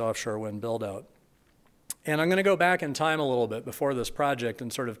serious offshore wind build out. And I'm going to go back in time a little bit before this project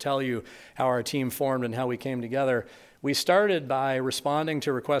and sort of tell you how our team formed and how we came together. We started by responding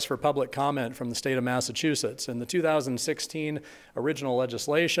to requests for public comment from the state of Massachusetts. In the 2016 original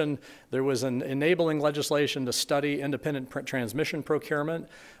legislation, there was an enabling legislation to study independent transmission procurement.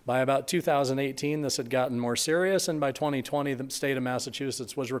 By about 2018, this had gotten more serious, and by 2020, the state of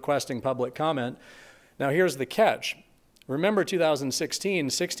Massachusetts was requesting public comment. Now here's the catch. Remember 2016,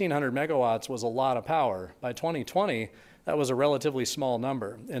 1,600 megawatts was a lot of power. By 2020, that was a relatively small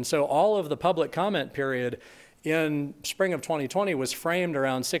number. And so all of the public comment period in spring of 2020 was framed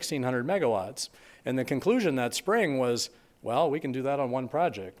around 1,600 megawatts. And the conclusion that spring was, well, we can do that on one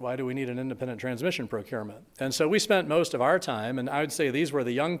project. Why do we need an independent transmission procurement? And so we spent most of our time, and I would say these were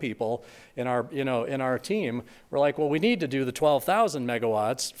the young people in our, in our team, were like, well, we need to do the 12,000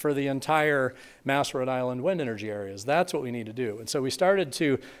 megawatts for the entire Mass Rhode Island wind energy areas. That's what we need to do. And so we started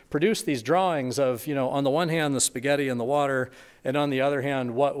to produce these drawings of, on the one hand, the spaghetti and the water, and on the other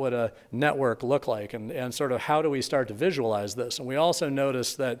hand, what would a network look like, and sort of how do we start to visualize this? And we also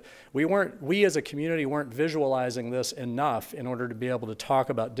noticed that we as a community weren't visualizing this enough in order to be able to talk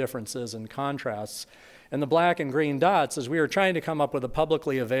about differences and contrasts. And the black and green dots is we were trying to come up with a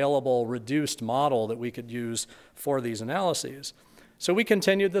publicly available reduced model that we could use for these analyses. So we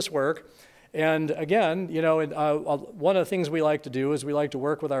continued this work. And again, one of the things we like to do is we like to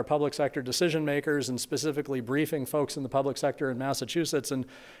work with our public sector decision makers, and specifically briefing folks in the public sector in Massachusetts. And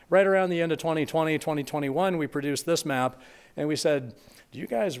right around the end of 2020, 2021, we produced this map, and we said, do you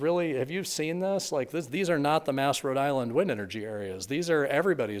guys really, have you seen this? Like these are not the Mass Rhode Island wind energy areas. These are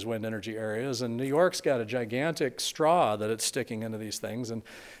everybody's wind energy areas, and New York's got a gigantic straw that it's sticking into these things, and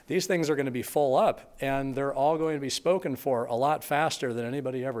these things are going to be full up, and they're all going to be spoken for a lot faster than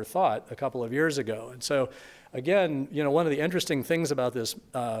anybody ever thought a couple of years ago. And so, again, one of the interesting things about this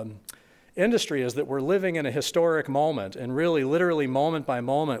industry is that we're living in a historic moment, and really, literally, moment by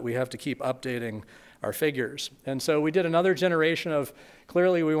moment, we have to keep updating our figures. And so we did another generation of,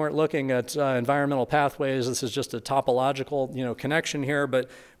 clearly we weren't looking at environmental pathways. This is just a topological, connection here, but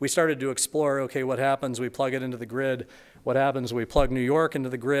we started to explore, okay, what happens? We plug it into the grid. What happens? We plug New York into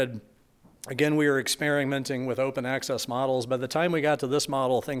the grid. Again, we were experimenting with open access models. By the time we got to this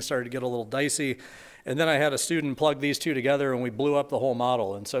model, things started to get a little dicey. And then I had a student plug these two together, and we blew up the whole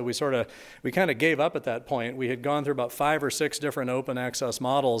model. And so we kind of gave up at that point. We had gone through about 5 or 6 different open access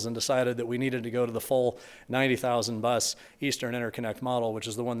models and decided that we needed to go to the full 90,000 bus Eastern Interconnect model, which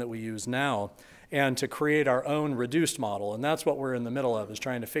is the one that we use now, and to create our own reduced model. And that's what we're in the middle of, is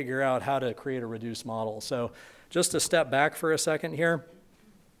trying to figure out how to create a reduced model. So just to step back for a second here.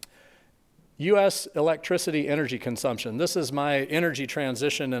 U.S. electricity energy consumption. This is my energy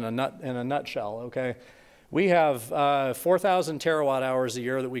transition in a nutshell, okay? We have 4,000 terawatt hours a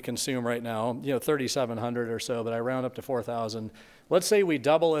year that we consume right now, 3,700 or so, but I round up to 4,000. Let's say we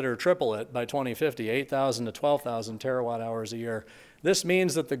double it or triple it by 2050, 8,000 to 12,000 terawatt hours a year. This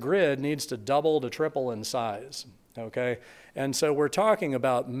means that the grid needs to double to triple in size, okay? And so we're talking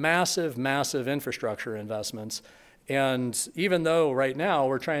about massive, massive infrastructure investments. And even though right now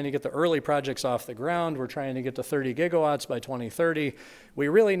we're trying to get the early projects off the ground, we're trying to get to 30 gigawatts by 2030, we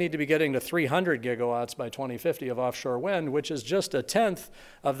really need to be getting to 300 gigawatts by 2050 of offshore wind, which is just a tenth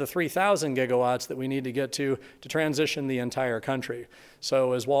of the 3,000 gigawatts that we need to get to transition the entire country.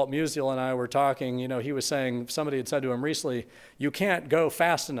 So as Walt Musial and I were talking, he was saying, somebody had said to him recently, you can't go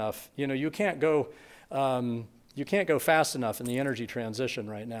fast enough, you can't go fast enough in the energy transition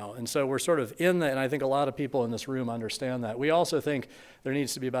right now. And so we're sort of in that, and I think a lot of people in this room understand that. We also think there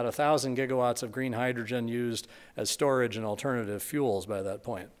needs to be about 1,000 gigawatts of green hydrogen used as storage and alternative fuels by that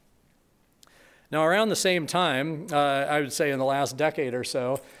point. Now, around the same time, I would say in the last decade or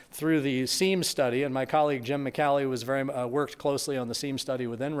so, through the SEAM study, and my colleague Jim McCallie was worked closely on the SEAM study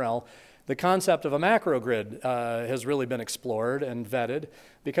with NREL, the concept of a macro grid has really been explored and vetted,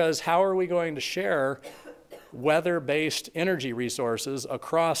 because how are we going to share weather-based energy resources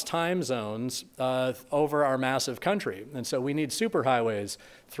across time zones over our massive country? And so we need superhighways,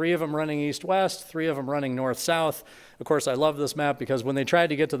 3 of them running east-west, 3 of them running north-south. Of course, I love this map because when they tried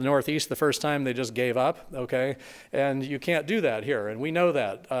to get to the northeast the first time, they just gave up, okay? And you can't do that here, and we know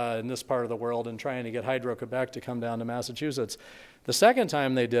that in this part of the world, and trying to get Hydro-Quebec to come down to Massachusetts. The second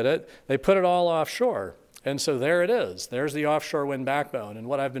time they did it, they put it all offshore. And so there it is. There's the offshore wind backbone. And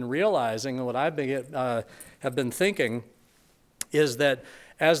what I've been realizing and what I've have been thinking is that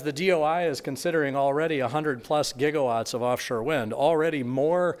as the DOI is considering already 100 plus gigawatts of offshore wind, already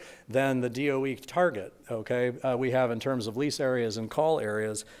more than the DOE target, okay, we have in terms of lease areas and call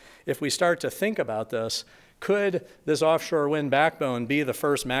areas, if we start to think about this, Could this offshore wind backbone be the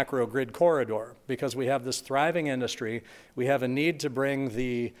first macro grid corridor? Because we have this thriving industry, we have a need to bring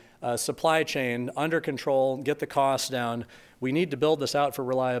the supply chain under control, get the costs down. We need to build this out for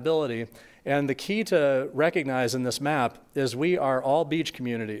reliability. And the key to recognize in this map is we are all beach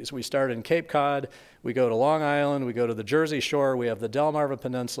communities. We start in Cape Cod, we go to Long Island, we go to the Jersey Shore, we have the Delmarva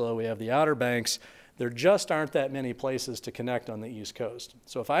Peninsula, we have the Outer Banks. There just aren't that many places to connect on the East Coast.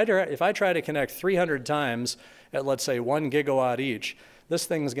 So if I try to connect 300 times at, let's say, 1 gigawatt each, this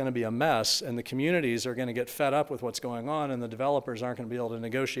thing's going to be a mess, and the communities are going to get fed up with what's going on, and the developers aren't going to be able to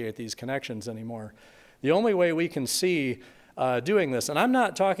negotiate these connections anymore. The only way we can see doing this, and I'm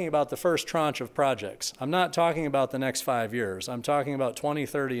not talking about the first tranche of projects. I'm not talking about the next 5 years. I'm talking about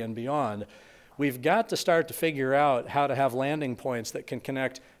 2030 and beyond. We've got to start to figure out how to have landing points that can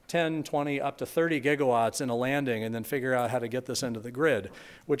connect 10, 20, up to 30 gigawatts in a landing, and then figure out how to get this into the grid,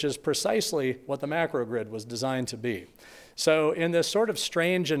 which is precisely what the macro grid was designed to be. So in this sort of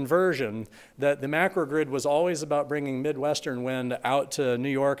strange inversion that the macro grid was always about bringing Midwestern wind out to New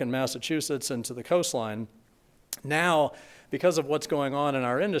York and Massachusetts and to the coastline, now, because of what's going on in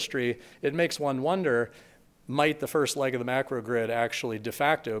our industry, it makes one wonder, might the first leg of the macro grid actually de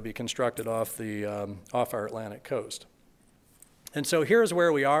facto be constructed off our Atlantic coast? And so here's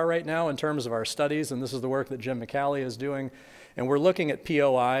where we are right now in terms of our studies, and this is the work that Jim McCallie is doing. And we're looking at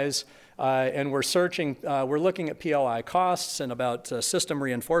POIs, and we're looking at POI costs and about system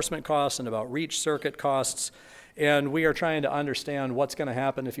reinforcement costs and about reach circuit costs. And we are trying to understand what's going to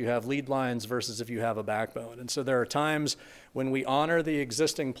happen if you have lead lines versus if you have a backbone. And so there are times when we honor the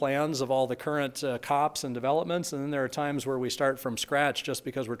existing plans of all the current COPs and developments, and then there are times where we start from scratch just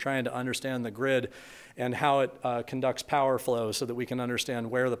because we're trying to understand the grid and how it conducts power flow so that we can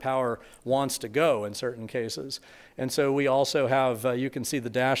understand where the power wants to go in certain cases. And so we also have, you can see the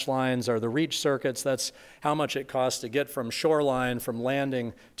dashed lines are the reach circuits. That's how much it costs to get from shoreline, from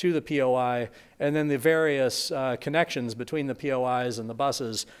landing to the POI, and then the various connections between the POIs and the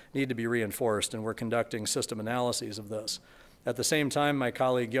buses need to be reinforced, and we're conducting system analyses of this. At the same time, my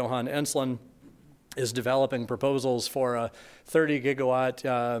colleague Johan Ensslin is developing proposals for a 30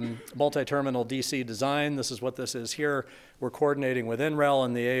 gigawatt multi-terminal DC design. This is what this is here. We're coordinating with NREL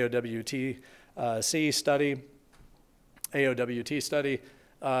and the AOWT study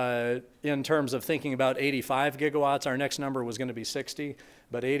in terms of thinking about 85 gigawatts. Our next number was going to be 60,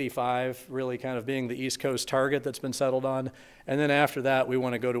 but 85 really kind of being the East Coast target that's been settled on. And then after that, we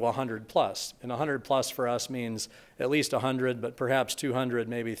want to go to 100 plus. And 100 plus for us means at least 100, but perhaps 200,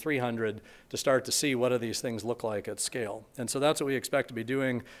 maybe 300 to start to see what do these things look like at scale. And so that's what we expect to be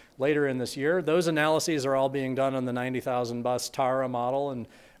doing later in this year. Those analyses are all being done on the 90,000 bus TARA model and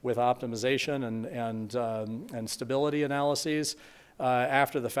with optimization and stability analyses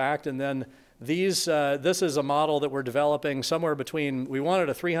after the fact. And then this is a model that we're developing somewhere between, we wanted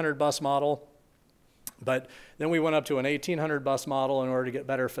a 300 bus model, but then we went up to an 1800 bus model in order to get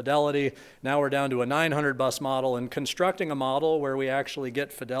better fidelity. Now we're down to a 900 bus model, and constructing a model where we actually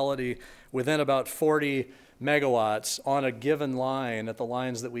get fidelity within about 40 megawatts on a given line at the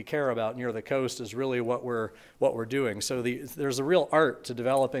lines that we care about near the coast is really what we're doing. So there's a real art to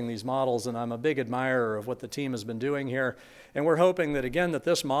developing these models, and I'm a big admirer of what the team has been doing here. And we're hoping that, again, that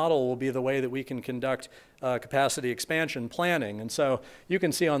this model will be the way that we can conduct capacity expansion planning. And so you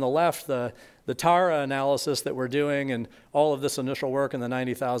can see on the left the TARA analysis that we're doing, and all of this initial work in the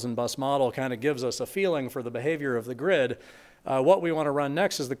 90,000 bus model kind of gives us a feeling for the behavior of the grid. What we want to run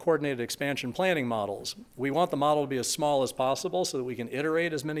next is the coordinated expansion planning models. We want the model to be as small as possible so that we can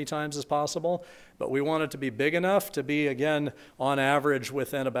iterate as many times as possible, but we want it to be big enough to be, again, on average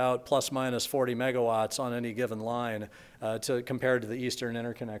within about plus minus 40 megawatts on any given line compared to the Eastern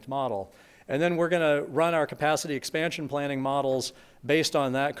Interconnect model. And then we're going to run our capacity expansion planning models based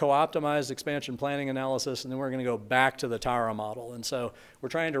on that co-optimized expansion planning analysis, and then we're going to go back to the TARA model. And so we're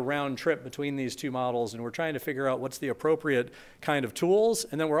trying to round trip between these two models, and we're trying to figure out what's the appropriate kind of tools,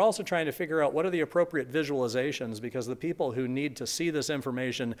 and then we're also trying to figure out what are the appropriate visualizations, because the people who need to see this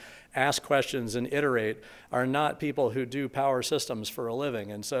information, ask questions, and iterate are not people who do power systems for a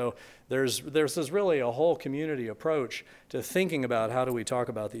living. And so there's this really a whole community approach to thinking about how do we talk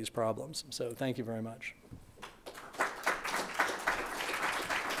about these problems. So thank you very much.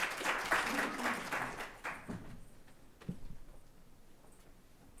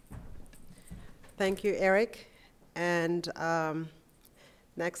 Thank you, Eric. And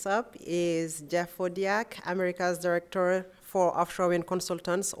next up is Jeff Wodiak, America's Director for Offshore Wind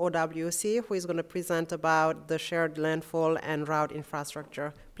Consultants, OWC, who is going to present about the shared landfall and route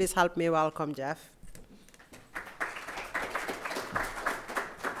infrastructure. Please help me welcome Jeff.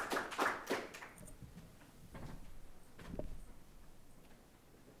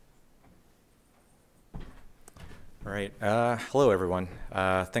 All right. Hello, everyone.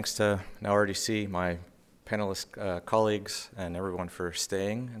 Thanks to NOWRDC, my panelist colleagues, and everyone for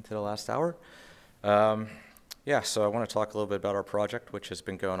staying into the last hour. Yeah, so I want to talk a little bit about our project, which has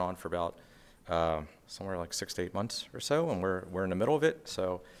been going on for about somewhere like 6 to 8 months or so, and we're in the middle of it.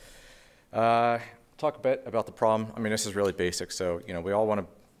 So talk a bit about the problem. I mean, this is really basic. So, you know, we all want to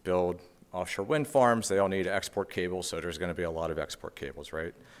build offshore wind farms. They all need export cables, so there's going to be a lot of export cables,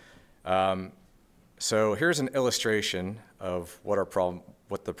 right? So here's an illustration of what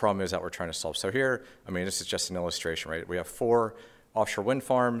the problem is that we're trying to solve. So here, I mean, this is just an illustration, right? We have 4 offshore wind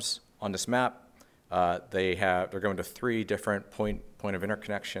farms on this map. They're going to 3 different point of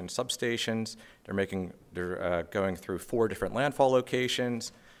interconnection substations. They're going through 4 different landfall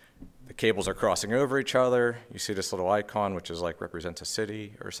locations. The cables are crossing over each other. You see this little icon, which is like represents a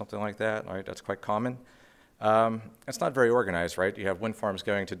city or something like that, right? That's quite common. It's not very organized, right? You have wind farms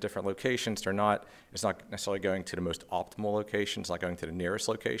going to different locations. It's not necessarily going to the most optimal location. It's not going to the nearest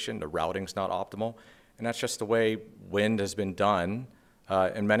location. The routing's not optimal. And that's just the way wind has been done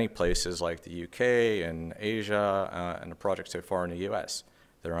in many places like the UK and Asia and the projects so far in the US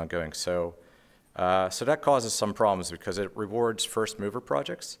that are ongoing. So that causes some problems because it rewards first mover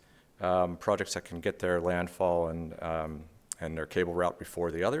projects, projects that can get their landfall and their cable route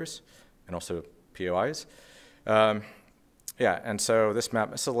before the others, and also POIs. Yeah, and so this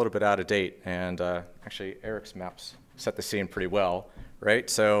map is a little bit out of date, and actually Eric's maps set the scene pretty well, right?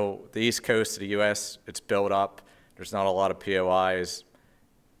 So the east coast of the US, it's built up. There's not a lot of POIs.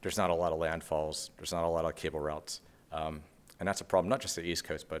 There's not a lot of landfalls. There's not a lot of cable routes. And that's a problem, not just the east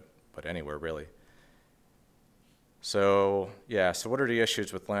coast, but anywhere really. So yeah, so what are the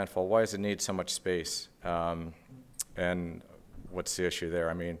issues with landfall? Why does it need so much space? And what's the issue there?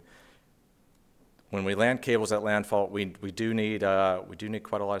 I mean, when we land cables at landfall, we do need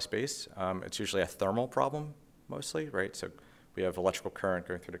quite a lot of space. It's usually a thermal problem mostly, right? So we have electrical current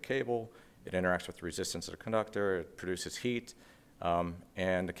going through the cable. It interacts with the resistance of the conductor. It produces heat,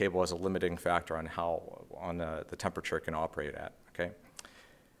 and the cable has a limiting factor on the temperature it can operate at. Okay.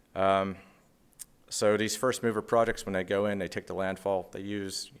 So these first mover projects, when they go in, they take the landfall. They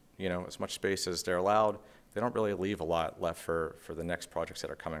use as much space as they're allowed. They don't really leave a lot left for the next projects that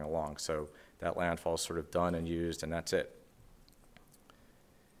are coming along. So that landfall is sort of done and used, and that's it.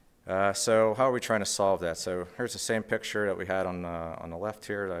 So how are we trying to solve that? So here's the same picture that we had on the left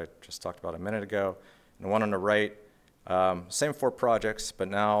here that I just talked about a minute ago. And the one on the right, same 4 projects, but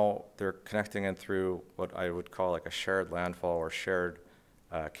now they're connecting in through what I would call like a shared landfall or shared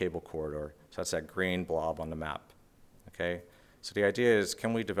cable corridor. So that's that green blob on the map. Okay. So the idea is,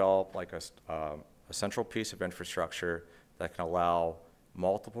 can we develop like a central piece of infrastructure that can allow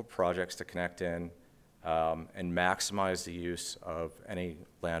multiple projects to connect in and maximize the use of any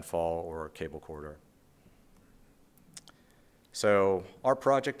landfall or cable corridor. So our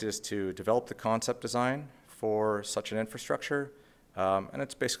project is to develop the concept design for such an infrastructure, and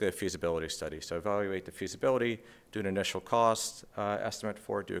it's basically a feasibility study. So evaluate the feasibility, do an initial cost estimate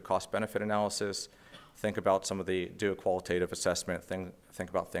for it, do a cost-benefit analysis, think about do a qualitative assessment, think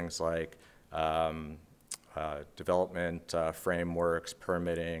about things like development frameworks,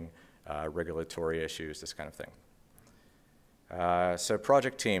 permitting, regulatory issues, this kind of thing. So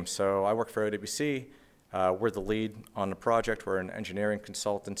project team. So I work for OWC. We're the lead on the project. We're an engineering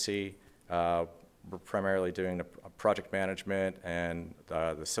consultancy. We're primarily doing the project management and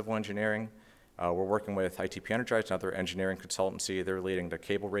the civil engineering. We're working with ITP Energize, another engineering consultancy. They're leading the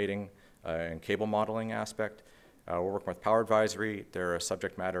cable rating and cable modeling aspect. We're working with Power Advisory. They're a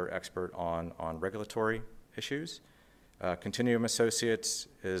subject matter expert on regulatory issues. Continuum Associates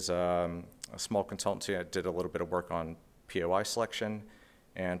is a small consultancy that did a little bit of work on POI selection,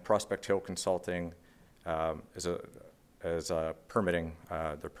 and Prospect Hill Consulting is a permitting.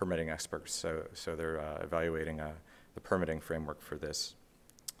 They're permitting experts, so they're evaluating the permitting framework for this.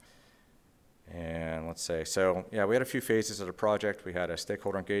 And let's say, so yeah, we had a few phases of the project. We had a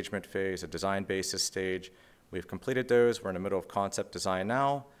stakeholder engagement phase, a design basis stage. We've completed those. We're in the middle of concept design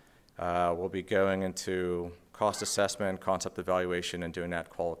now. We'll be going into cost assessment, concept evaluation, and doing that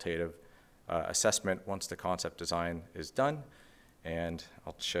qualitative assessment once the concept design is done. And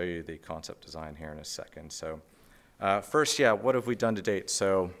I'll show you the concept design here in a second. So first, yeah, what have we done to date?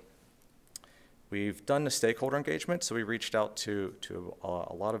 So we've done the stakeholder engagement. So we reached out to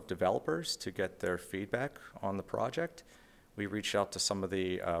a lot of developers to get their feedback on the project. We reached out to some of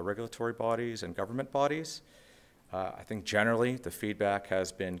the regulatory bodies and government bodies. I think generally the feedback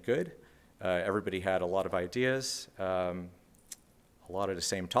has been good. Everybody had a lot of ideas. A lot of the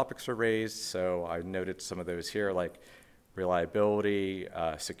same topics were raised, so I noted some of those here, like reliability,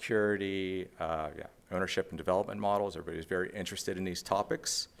 security, ownership and development models. Everybody's very interested in these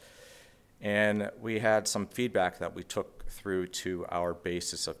topics. And we had some feedback that we took through to our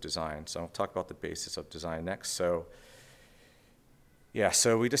basis of design. So I'll talk about the basis of design next. So yeah,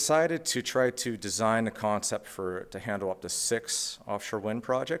 so we decided to try to design the concept to handle up to 6 offshore wind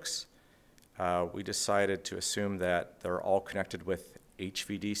projects. We decided to assume that they're all connected with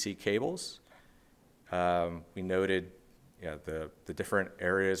HVDC cables. We noted the different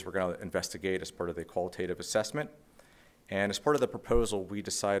areas we're going to investigate as part of the qualitative assessment. And as part of the proposal, we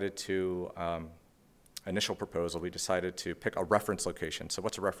decided to, initial proposal, we decided to pick a reference location. So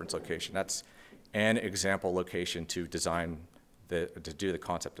what's a reference location? That's an example location to design, to do the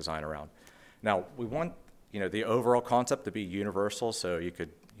concept design around. Now, we want the overall concept to be universal, so you could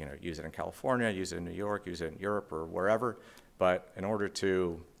use it in California, use it in New York, use it in Europe or wherever. But in order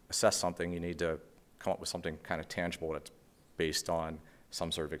to assess something, you need to come up with something kind of tangible that's based on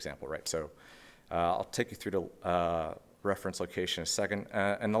some sort of example, right? So I'll take you through the reference location in a second.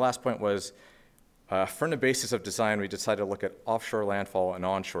 And the last point was, from the basis of design, we decided to look at offshore landfall and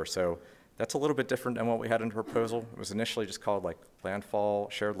onshore. So that's a little bit different than what we had in the proposal. It was initially just called like landfall,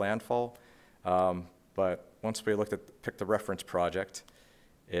 shared landfall. But once we picked the reference project,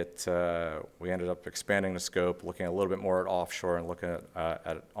 we ended up expanding the scope, looking a little bit more at offshore and looking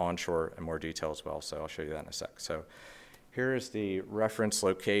at onshore in more detail as well. So I'll show you that in a sec. So here is the reference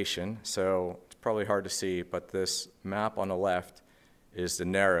location. So it's probably hard to see, but this map on the left is the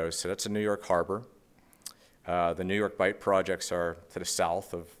Narrows. So that's the New York Harbor. The New York Bight projects are to the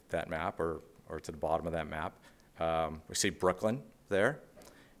south of that map, or to the bottom of that map. We see Brooklyn there.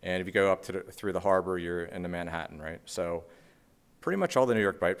 And if you go up through the harbor, you're into Manhattan, right? So pretty much all the New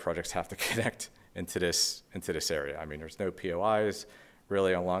York Bight projects have to connect into this area. I mean, there's no POIs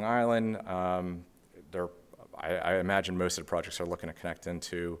really on Long Island. I imagine most of the projects are looking to connect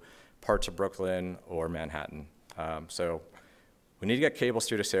into parts of Brooklyn or Manhattan. So we need to get cables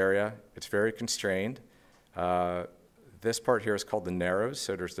through this area. It's very constrained. This part here is called the Narrows,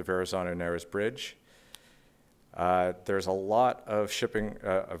 so there's the Verrazano Narrows Bridge. There's a lot of shipping,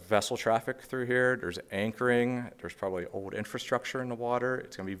 vessel traffic through here. There's anchoring. There's probably old infrastructure in the water.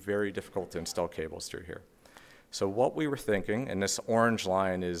 It's going to be very difficult to install cables through here. So what we were thinking, and this orange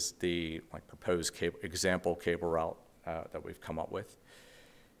line is the proposed example cable route that we've come up with,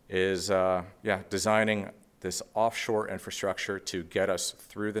 is designing this offshore infrastructure to get us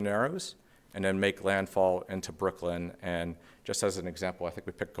through the Narrows and then make landfall into Brooklyn. And just as an example, I think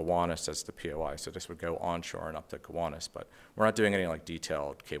we picked Gowanus as the POI, so this would go onshore and up to Gowanus, but we're not doing any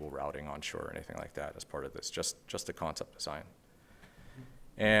detailed cable routing onshore or anything like that as part of this, just the concept design.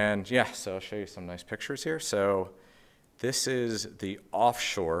 And so I'll show you some nice pictures here. So this is the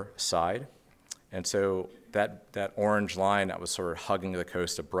offshore side, and so that orange line that was sort of hugging the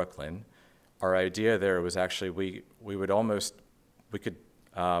coast of Brooklyn, our idea there was actually we could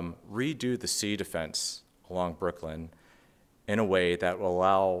redo the sea defense along Brooklyn in a way that will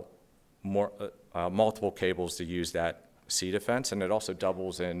allow multiple cables to use that sea defense, and it also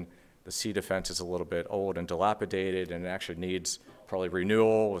doubles in the sea defense is a little bit old and dilapidated, and it actually needs probably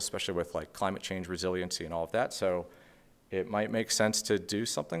renewal, especially with climate change resiliency and all of that. So it might make sense to do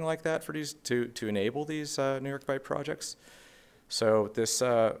something like that for these to enable these New York Bight projects. So this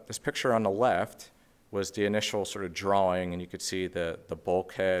picture on the left was the initial sort of drawing, and you could see the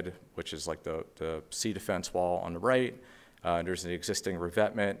bulkhead, which is like the sea defense wall on the right. There's the existing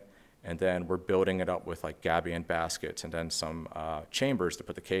revetment, and then we're building it up with gabion baskets and then some chambers to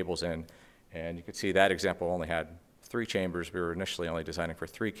put the cables in. And you could see that example only had 3 chambers. We were initially only designing for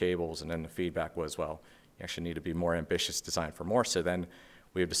 3 cables, and then the feedback was, well, you actually need to be more ambitious, design for more. So then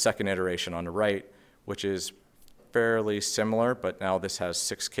we have the second iteration on the right, which is fairly similar, but now this has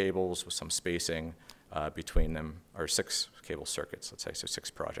 6 cables with some spacing between them, or 6 cable circuits, let's say, so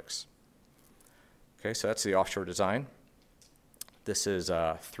 6 projects. Okay, so that's the offshore design. This is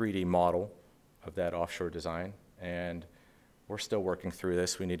a 3D model of that offshore design, and we're still working through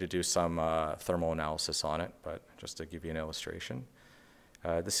this. We need to do some thermal analysis on it, but just to give you an illustration.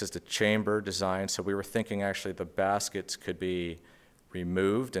 This is the chamber design. So we were thinking actually the baskets could be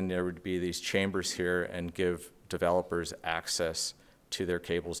removed, and there would be these chambers here and give developers access to their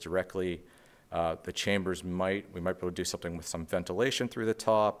cables directly. The chambers we might be able to do something with some ventilation through the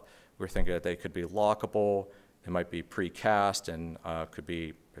top. We're thinking that they could be lockable. They might be precast and could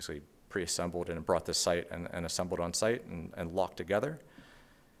be basically pre-assembled and brought to site and assembled on site and locked together.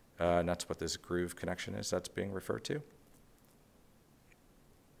 And that's what this groove connection is that's being referred to.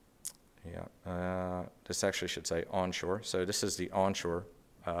 Yeah, this actually should say onshore. So this is the onshore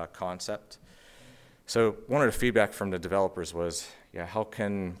concept. So one of the feedback from the developers was, yeah, how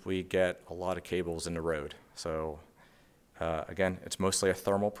can we get a lot of cables in the road? So again, it's mostly a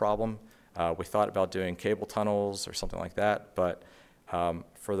thermal problem. We thought about doing cable tunnels or something like that, but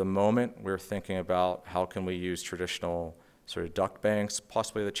for the moment, we're thinking about how can we use traditional sort of duct banks,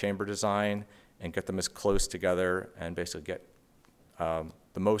 possibly the chamber design, and get them as close together and basically get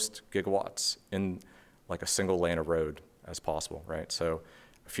the most gigawatts in like a single lane of road as possible, right? So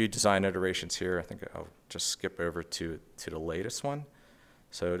a few design iterations here. I think I'll just skip over to the latest one.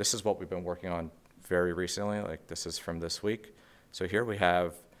 So this is what we've been working on very recently, like this is from this week. So here we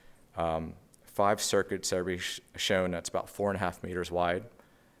have 5 circuits that are shown that's about 4.5 meters wide.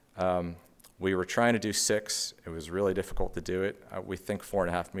 We were trying to do 6. It was really difficult to do it. We think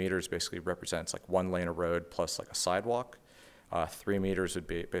 4.5 meters basically represents like 1 lane of road plus like a sidewalk. 3 meters would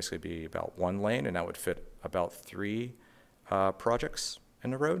basically be about 1 lane, and that would fit about 3 projects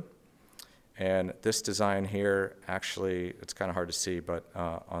in the road. And this design here, actually, it's kind of hard to see, but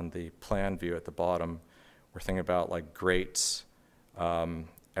on the plan view at the bottom, we're thinking about like grates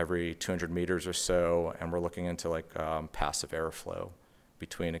every 200 meters or so, and we're looking into like passive airflow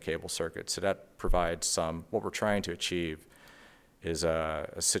between a cable circuit. So that provides some, what we're trying to achieve is a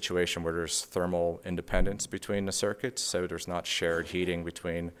situation where there's thermal independence between the circuits, so there's not shared heating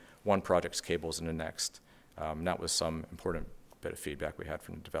between one project's cables and the next. And that was some important bit of feedback we had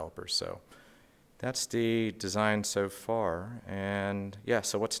from the developers. So that's the design so far. And yeah,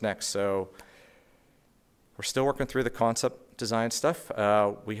 so what's next? So we're still working through the concept design stuff.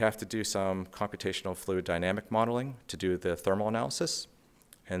 We have to do some computational fluid dynamic modeling to do the thermal analysis.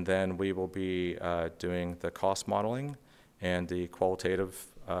 And then we will be doing the cost modeling and the qualitative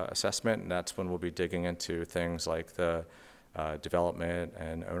assessment, and that's when we'll be digging into things like the development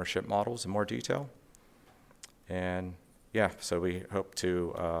and ownership models in more detail. And yeah, so we hope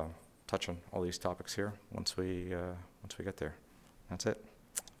to touch on all these topics here once we get there. That's it.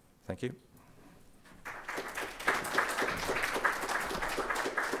 Thank you.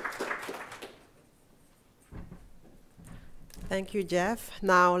 Thank you, Jeff.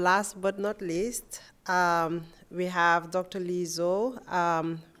 Now, last but not least, we have Dr. Lee Zhou,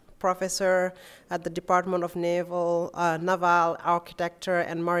 professor at the Department of Naval Architecture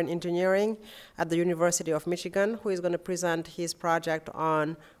and Marine Engineering at the University of Michigan, who is going to present his project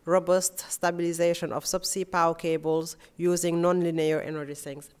on robust stabilization of subsea power cables using nonlinear energy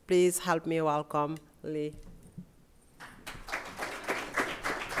sinks. Please help me welcome Lee.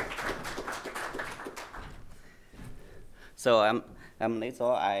 So I'm Lee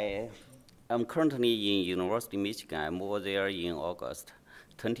Zhou. I'm currently in University of Michigan. I moved there in August.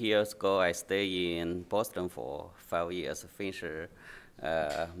 20 years ago, I stayed in Boston for 5 years, finished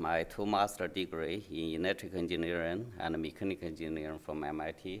my 2 master's degree in electrical engineering and mechanical engineering from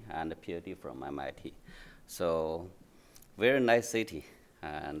MIT and a PhD from MIT. So very nice city,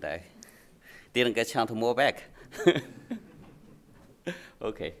 and I didn't get a chance to move back.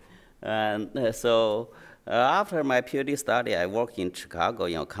 Okay, and so after my PhD study, I worked in Chicago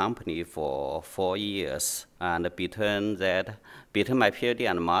in a company for 4 years. And between my PhD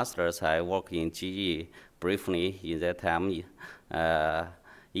and master's, I worked in GE briefly in that time.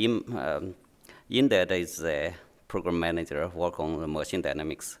 In that is a program manager, work on the machine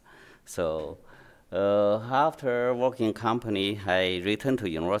dynamics. So after working company, I returned to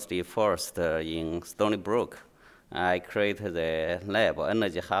university first in Stony Brook. I created the lab,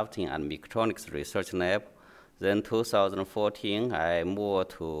 Energy Harvesting and Mechatronics Research Lab. Then 2014, I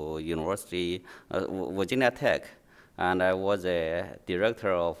moved to University, Virginia Tech, and I was a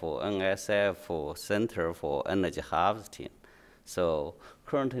director of NSF Center for Energy Harvesting. So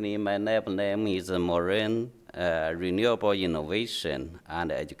currently, my lab name is Marine Renewable Innovation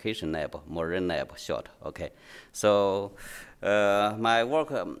and Education Lab, Marine Lab short, okay. So my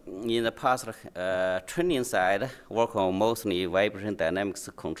work in the past training side, work on mostly vibration dynamics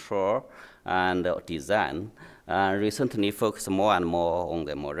control and design. Recently focus more and more on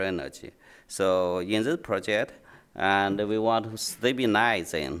the marine energy. So in this project, and we want to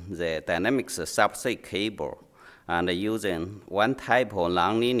stabilize the dynamics subsea cable and using one type of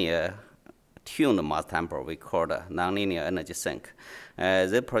nonlinear tuned mass temper we call the nonlinear energy sink.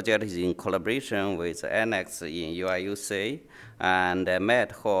 This project is in collaboration with Annex in UIUC and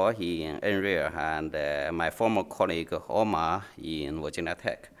Matt Hall in NREA and my former colleague Omar in Virginia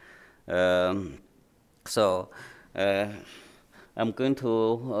Tech. So I'm going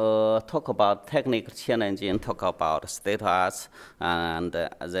to talk about technical challenge and talk about status and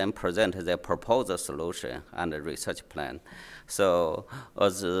then present the proposed solution and the research plan. So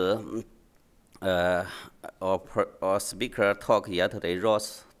as our speaker talked yesterday,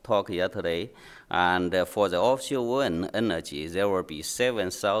 Ross talk yesterday. And for the offshore wind energy, there will be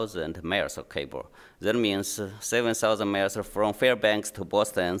 7,000 miles of cable. That means 7,000 miles from Fairbanks to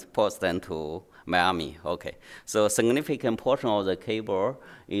Boston to Miami. Okay, so a significant portion of the cable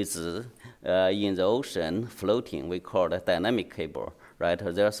is in the ocean floating. We call it dynamic cable, right?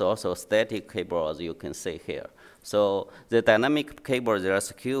 There's also static cable, as you can see here. So the dynamic cable,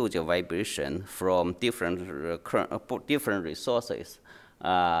 there's huge vibration from different resources.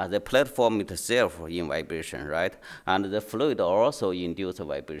 The platform itself in vibration, right? And the fluid also induce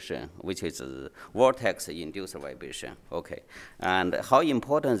vibration, which is vortex-induced vibration, okay? And how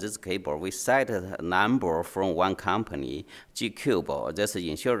important this cable? We cited a number from one company, G-Cube, that's an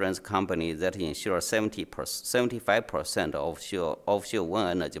insurance company that insures 75% of offshore wind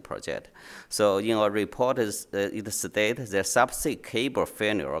energy project. So in a report, it states the subsea cable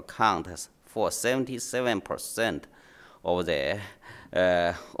failure accounts for 77% of the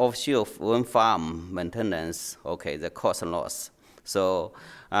offshore wind farm maintenance, okay, the cost loss. So,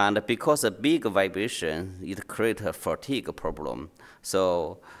 and because of big vibration, it creates a fatigue problem.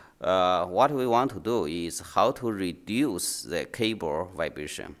 So, what we want to do is how to reduce the cable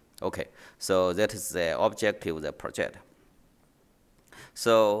vibration. Okay, so that is the objective of the project.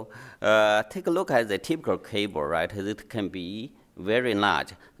 So, take a look at the typical cable, right? It can be very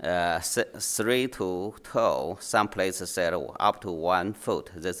large, 3 to 12, some places said up to 1 foot,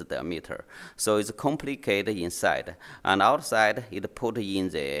 that's the diameter. So it's complicated inside. And outside, it put in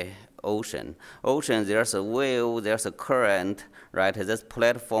the ocean. Ocean, there's a wave, there's a current, right? There's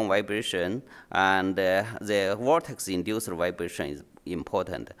platform vibration, and the vortex-induced vibration is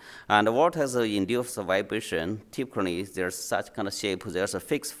important. And the vortex-induced vibration, typically there's such kind of shape, there's a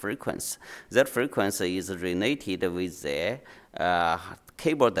fixed frequency. That frequency is related with the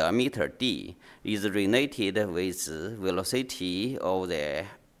cable diameter D, is related with velocity of the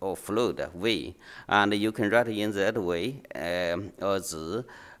fluid V. And you can write in that way as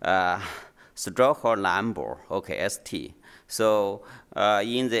Strauss number, okay, ST. So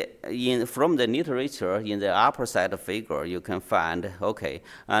from the literature, in the upper side figure, you can find, okay,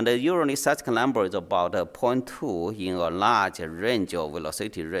 and usually such a number is about 0.2 in a large range of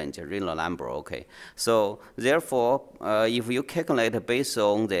velocity range, real number, okay. So therefore, if you calculate based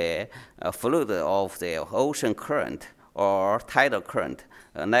on the fluid of the ocean current or tidal current,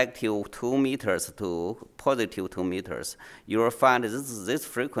 negative 2 meters to positive 2 meters, you will find this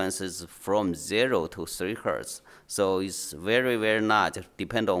frequency is from 0 to 3 hertz. So it's very, very large,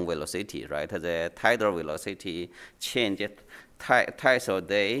 depend on velocity, right? The tidal velocity changes twice a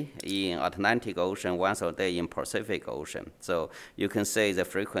day in Atlantic Ocean, once a day in Pacific Ocean. So you can say the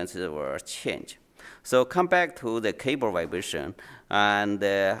frequency will change. So come back to the cable vibration, and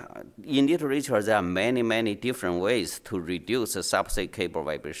in literature there are many, many different ways to reduce the subsea cable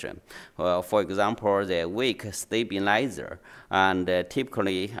vibration. For example, the wake stabilizer, and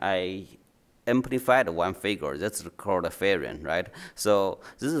typically I amplified one figure, that's called a fairing, right? So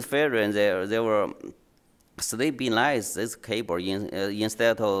this is fairing, they were stabilize this cable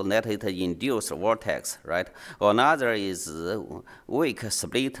instead of let it induce vortex, right? Another is wake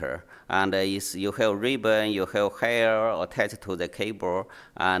splitter, and you have ribbon, you have hair attached to the cable,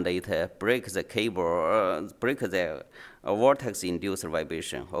 and it breaks the cable, breaks the vortex-induced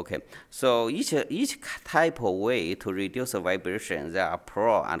vibration. Okay, so each type of way to reduce the vibration, there are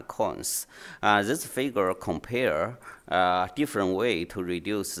pros and cons. This figure compare different way to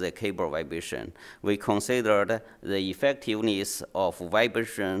reduce the cable vibration. We considered the effectiveness of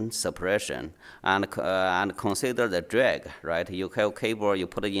vibration suppression and consider the drag, right? You have cable, you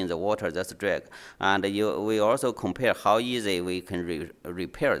put it in the water, that's drag. And we also compare how easy we can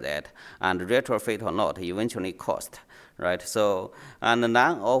repair that, and retrofit or not, eventually cost, right? So, and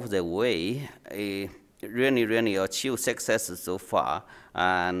none of the way really achieve success so far.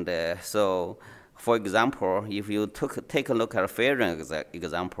 And so, for example, if you take a look at a fairing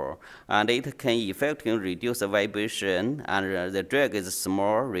example, and it can effectively reduce the vibration, and the drag is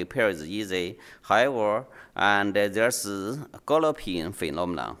small, repair is easy. However, and there's a galloping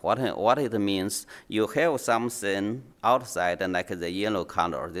phenomenon. What it means, you have something outside like the yellow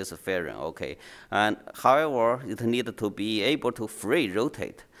color, this fairing, okay. And however, it needs to be able to free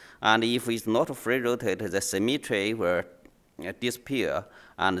rotate. And if it's not free rotate, the symmetry will disappear,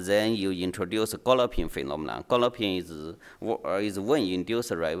 and then you introduce a galloping phenomenon. Galloping is when you induce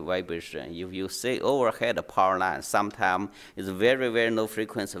vibration. If you see overhead power line, sometimes it's very, very low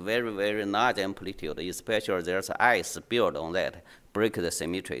frequency, very, very large amplitude, especially there's ice built on that, break the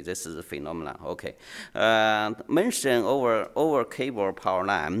symmetry. This is a phenomenon, okay. Mention over cable power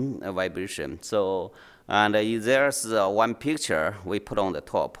line vibration. So And there's one picture we put on the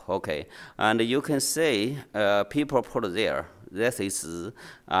top, okay. And you can see people put there. This is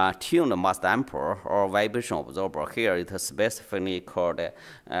tuned mass damper or vibration absorber. Here it is specifically called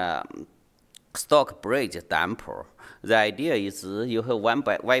stock bridge damper. The idea is you have one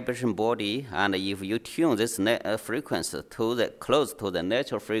vibration body, and if you tune this frequency to close to the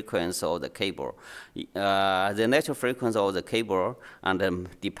natural frequency of the cable, the natural frequency of the cable and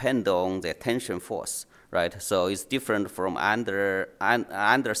depend on the tension force. Right, so it's different from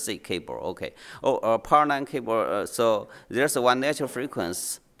undersea cable. Okay, power line cable. So there's one natural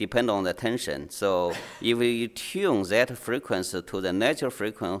frequency depend on the tension. So if you tune that frequency to the natural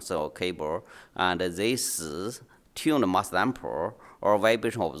frequency of cable, and this tuned mass damper or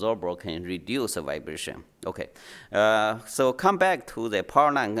vibration absorber can reduce the vibration. Okay, so come back to the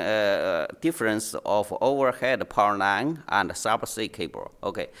power line difference of overhead power line and subsea cable.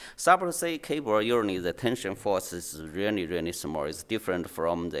 Okay, subsea cable usually the tension force is really, really small. It's different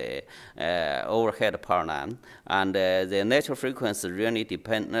from the overhead power line, and the natural frequency really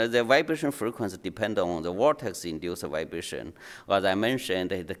depend. The vibration frequency depend on the vortex-induced vibration. As I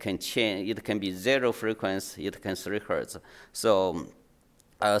mentioned, it can change. It can be 0 frequency. It can 3 Hertz. So.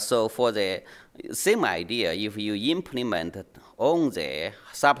 So for the same idea, if you implement it on the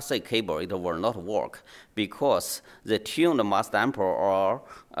subsea cable, it will not work because the tuned mass damper or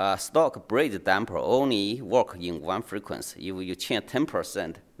stock bridge damper only work in one frequency. If you change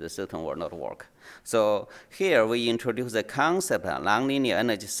 10%, the system will not work. So here we introduce the concept of nonlinear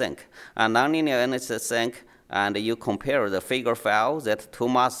energy sink. And nonlinear energy sink, and you compare the figure file, that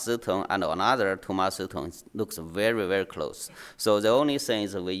 2-mass system and another 2-mass system looks very, very close. So the only thing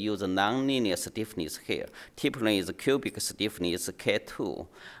is we use nonlinear stiffness here. Typically is cubic stiffness K2.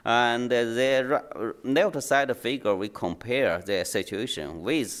 And the left side figure, we compare the situation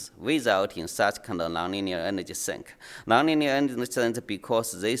without in such kind of nonlinear energy sink. Nonlinear energy sink,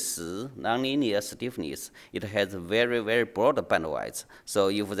 because this nonlinear stiffness, it has very, very broad bandwidth. So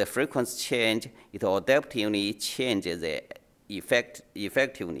if the frequency change, it will adaptively change the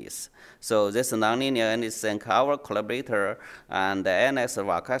effectiveness. So this nonlinear energy sink, our collaborator and NS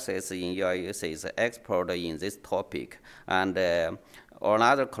Vakasis in UIUC is expert in this topic. And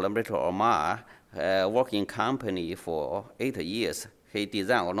another collaborator, Omar, working company for 8 years. He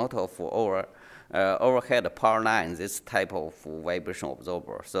designed a lot of overhead power lines, this type of vibration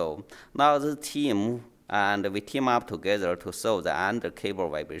absorber. So now the team, and we team up together to solve the under cable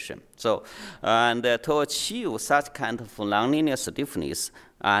vibration. So, and to achieve such kind of nonlinear stiffness,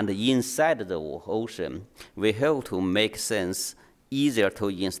 and inside the ocean, we have to make sense easier to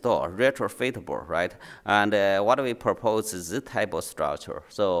install, retrofittable, right? And what we propose is this type of structure.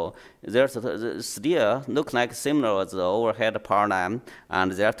 So there's still look like similar to the overhead power line,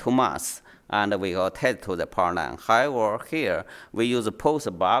 and there are 2 mass, and we attach to the power line. However, here we use a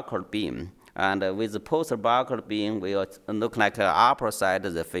post-buckled beam. And with the post-buckled beam, we look like the upper side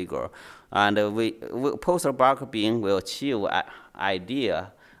of the figure. And post-buckled beam will achieve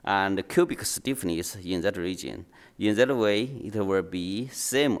ideal and cubic stiffness in that region. In that way, it will be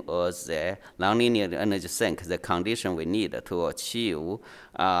same as the nonlinear energy sink, the condition we need to achieve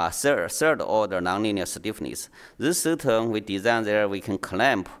third order nonlinear stiffness. This system we design there, we can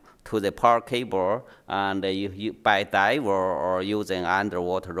clamp to the power cable, and by diver or using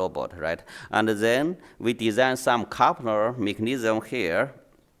underwater robot, right? And then we design some coupler mechanism here,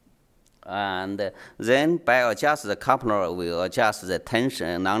 and then by adjust the coupler, we adjust the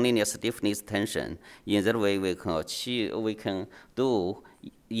tension, nonlinear stiffness tension. In that way, we can achieve, we can do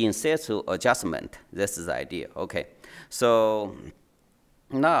in situ adjustment. This is the idea. Okay, so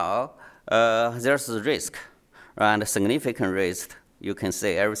now there's a risk, and significant risk. You can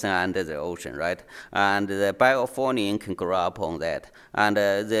see everything under the ocean, right? And the biofouling can grow up on that. And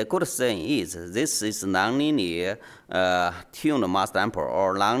the good thing is this is nonlinear tuned mass damper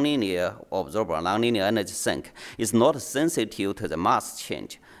or nonlinear absorber, nonlinear energy sink. It's not sensitive to the mass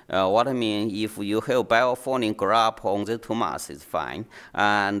change. What I mean, if you have biofouling grow up on the 2 mass, it's fine.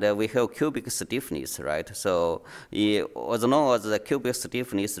 And we have cubic stiffness, right? So as long as the cubic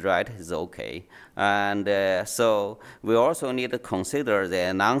stiffness is right, it's okay. And so we also need to consider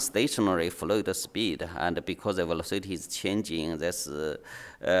the non-stationary fluid speed, and because the velocity is changing, that's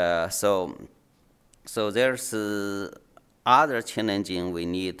so there's other challenging we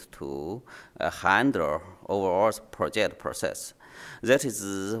need to handle overall project process. That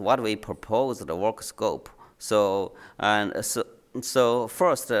is what we propose the work scope. So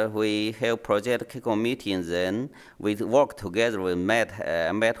first we have project kickoff meeting. Then we work together with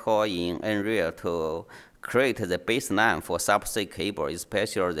Matt Hall in Unreal to create the baseline for subsea cable,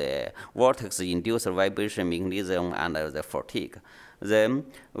 especially the vortex-induced vibration mechanism and the fatigue. Then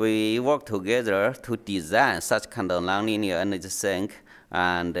we work together to design such kind of nonlinear energy sink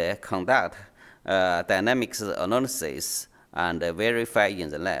and conduct dynamics analysis and verify in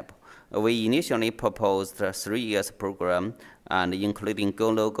the lab. We initially proposed a 3 years program, and including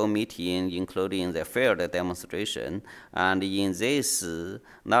go-no-go meeting, including the field demonstration. And in this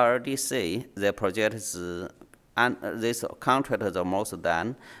NOWRDC, the project is, and this contract is almost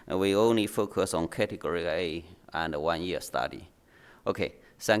done. We only focus on category A and 1 year study. Okay,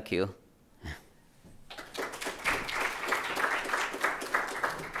 thank you.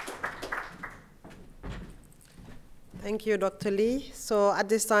 Thank you, Dr. Lee. So at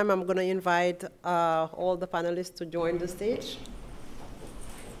this time, I'm going to invite all the panelists to join the stage.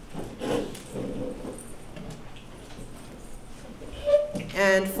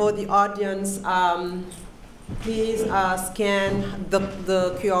 And for the audience, please scan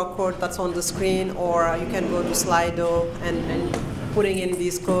the QR code that's on the screen, or you can go to Slido and putting in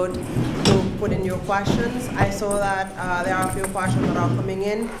this code to put in your questions. I saw that there are a few questions that are coming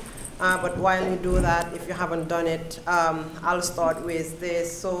in. But while you do that, if you haven't done it, I'll start with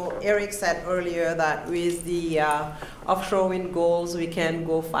this. So Eric said earlier that with the offshore wind goals, we can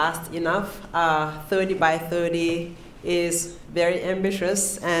go fast enough. 30 by 30 is very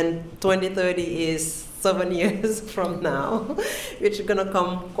ambitious, and 2030 is 7 years from now, which is going to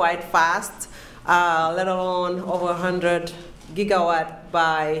come quite fast, let alone over 100 gigawatt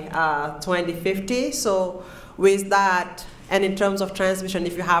by 2050. So with that, and in terms of transmission,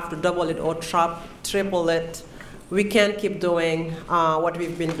 if you have to double it or triple it, we can't keep doing what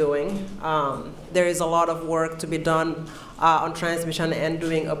we've been doing. There is a lot of work to be done on transmission and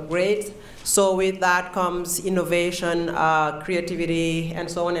doing upgrades. So with that comes innovation, creativity, and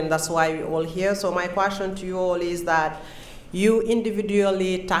so on, and that's why we're all here. So my question to you all is that you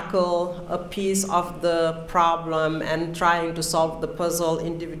individually tackle a piece of the problem and trying to solve the puzzle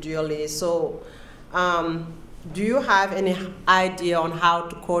individually. So do you have any idea on how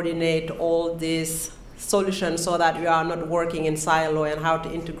to coordinate all these solutions so that we are not working in silo, and how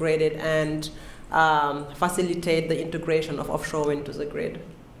to integrate it and facilitate the integration of offshore wind to the grid?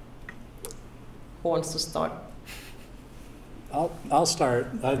 Who wants to start? I'll start.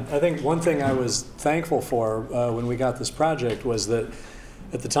 I think one thing I was thankful for when we got this project was that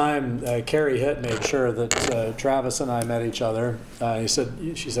at the time, Carrie Hitt made sure that Travis and I met each other. She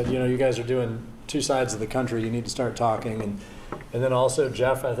said, you know, you guys are doing 2 sides of the country. You need to start talking. And then also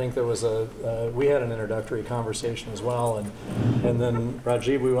Jeff, I think there was we had an introductory conversation as well. And then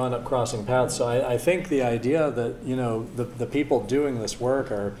Rajib, we wound up crossing paths. So I think the idea that, you know, the people doing this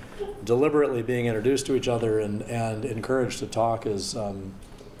work are deliberately being introduced to each other and encouraged to talk is, I'm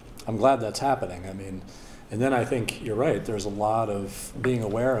glad that's happening. I mean, and then I think you're right, there's a lot of being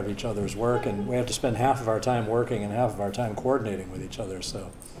aware of each other's work, and we have to spend half of our time working and half of our time coordinating with each other,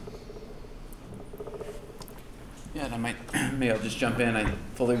 so. Yeah, and maybe I'll just jump in. I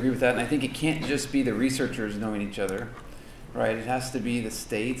fully agree with that. And I think it can't just be the researchers knowing each other, right? It has to be the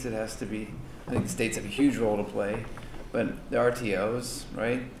states. It has to be, I think the states have a huge role to play, but the RTOs,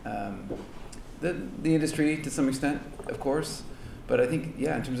 right? The industry to some extent, of course. But I think,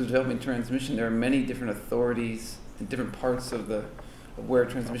 yeah, in terms of developing transmission, there are many different authorities in different parts of where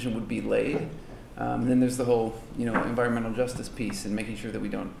transmission would be laid. And then there's the whole, you know, environmental justice piece and making sure that we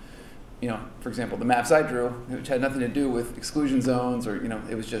don't, you know, for example, the maps I drew, which had nothing to do with exclusion zones or, you know,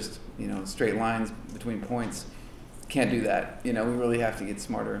 it was just, you know, straight lines between points. Can't do that. You know, we really have to get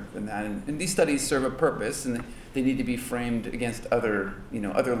smarter than that. And these studies serve a purpose, and they need to be framed against other, you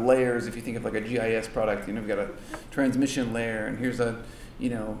know, other layers. If you think of like a GIS product, you know, we've got a transmission layer, and here's a,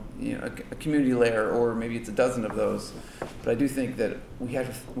 a community layer, or maybe it's a dozen of those. But I do think that we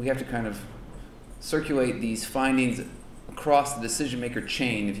have to kind of circulate these findings across the decision maker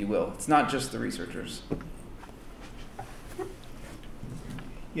chain, if you will. It's not just the researchers.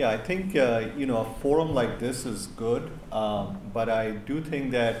 Yeah, I think a forum like this is good, but I do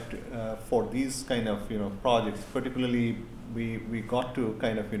think that for these kind of projects, particularly, we got to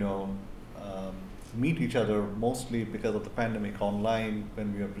kind of meet each other mostly because of the pandemic online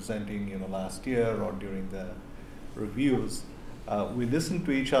when we were presenting last year or during the reviews. We listened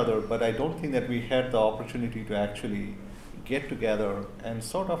to each other, but I don't think that we had the opportunity to actually get together and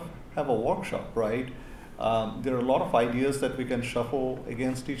sort of have a workshop, right? There are a lot of ideas that we can shuffle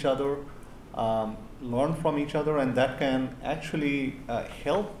against each other, learn from each other, and that can actually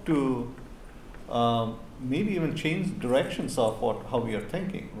help to maybe even change directions of how we are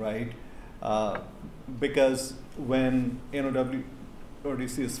thinking, right? Because when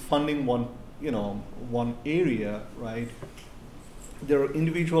NOWRDC is funding one one area, right? There are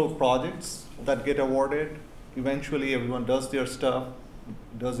individual projects that get awarded. Eventually, everyone does their stuff,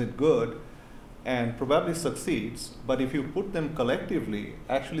 does it good, and probably succeeds. But if you put them collectively,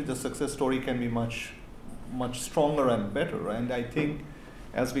 actually the success story can be much stronger and better. And I think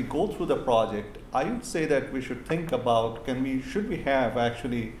as we go through the project, I would say that we should think about, should we have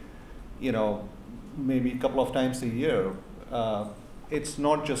actually, maybe a couple of times a year, it's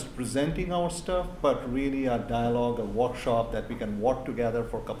not just presenting our stuff, but really a dialogue, a workshop that we can work together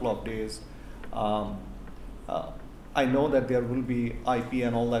for a couple of days. I know that there will be IP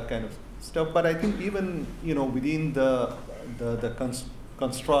and all that kind of stuff, but I think even within the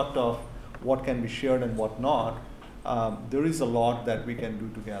construct of what can be shared and what not, there is a lot that we can do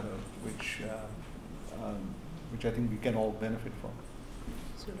together, which I think we can all benefit from.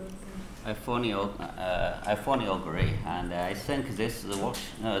 I fully agree, and I think this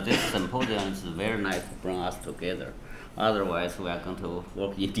symposium is very nice to bring us together. Otherwise, we are going to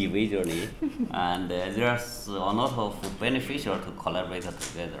work individually, and there's a lot of beneficial to collaborate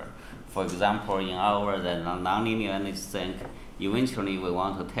together. For example, in our nonlinear energy sync, eventually we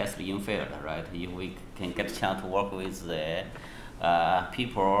want to test in field, right? If we can get a chance to work with the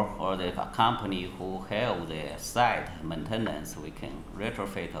people or the company who have the site maintenance, we can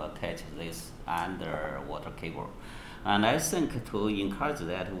retrofit or attach this underwater cable. And I think to encourage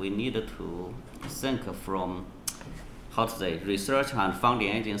that, we need to think from, research and funding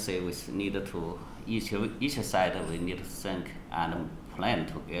agency, we need to, each side we need to think and plan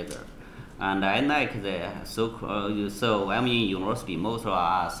together. And I like the, so I'm in university, most of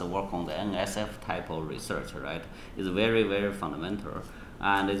us work on the NSF type of research, right? It's very, very fundamental.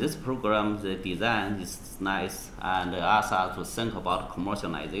 And this program, the design is nice and asks us to think about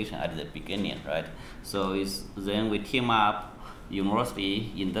commercialization at the beginning, right? So then we team up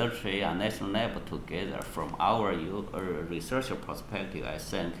university, industry, and national lab together. From our research perspective, I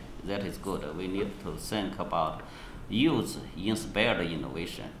think that is good. We need to think about use-inspired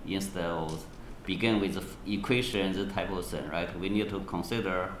innovation instead of begin with equations, this type of thing, right? We need to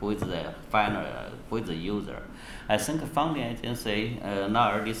consider who is the final, who is the user. I think funding agency,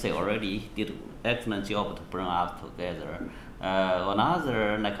 NOWRDC already did excellent job to bring us together.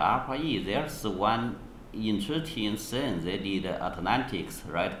 Another, like ARPA-E, there's one interesting thing they did Atlantics,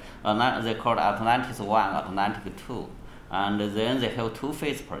 right? They called Atlantis 1, Atlantic 2. And then they have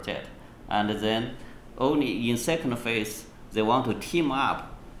two-phase project. And then only in second phase, they want to team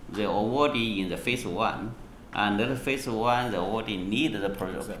up the awardee in the phase 1. And then phase 1, the awardee need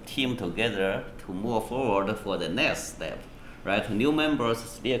the team together to move forward for the next step, right? New members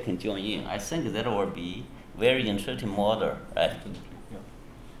still can join in. I think that will be very interesting model, right? Yeah.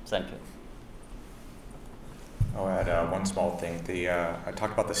 Thank you. I'll add one small thing. I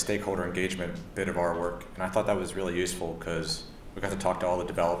talked about the stakeholder engagement bit of our work, and I thought that was really useful because we got to talk to all the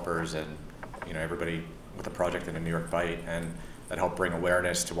developers and everybody with a project in a New York Bite, and that helped bring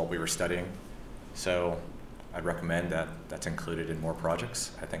awareness to what we were studying. So I'd recommend that that's included in more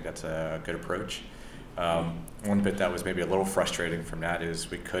projects. I think that's a good approach. One bit that was maybe a little frustrating from that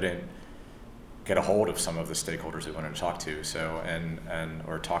is we couldn't get a hold of some of the stakeholders we wanted to talk to. So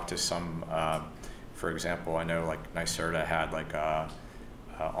or talk to some. For example, I know like NYSERDA had like a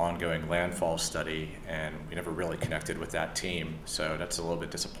ongoing landfall study, and we never really connected with that team. So that's a little bit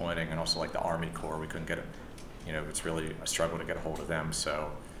disappointing. And also like the Army Corps, we couldn't get it. It's really a struggle to get a hold of them.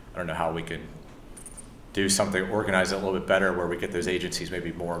 So I don't know how we can do something, organize it a little bit better where we get those agencies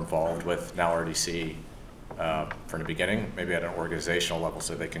maybe more involved with NOWRDC from the beginning, maybe at an organizational level,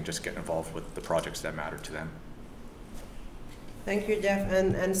 so they can just get involved with the projects that matter to them. Thank you, Jeff.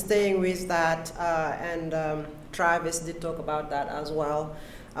 And staying with that, Travis did talk about that as well,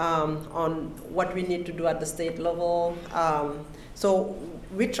 on what we need to do at the state level. So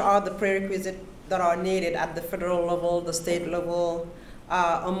which are the prerequisites that are needed at the federal level, the state level,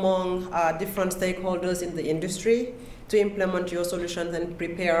 among different stakeholders in the industry to implement your solutions and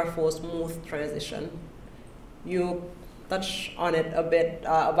prepare for smooth transition? You touched on it a bit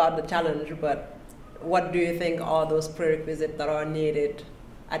about the challenge, but what do you think are those prerequisites that are needed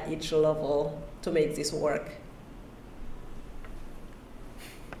at each level to make this work?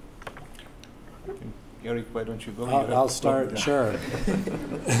 Eric, why don't you go? I'll start, sure.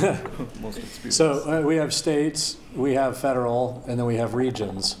 So we have states, we have federal, and then we have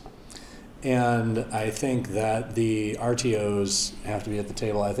regions. And I think that the RTOs have to be at the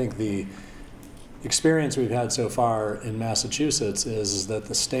table. I think the experience we've had so far in Massachusetts is that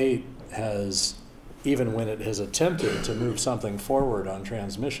the state has, even when it has attempted to move something forward on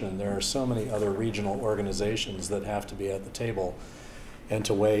transmission, there are so many other regional organizations that have to be at the table. and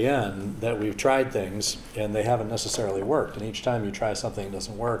to weigh in that we've tried things and they haven't necessarily worked. And each time you try something that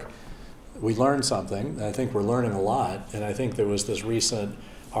doesn't work, we learn something. And I think we're learning a lot. And I think there was this recent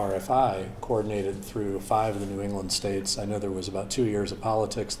RFI coordinated through 5 of the New England states. I know there was about 2 years of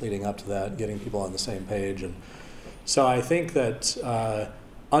politics leading up to that, getting people on the same page. And so I think that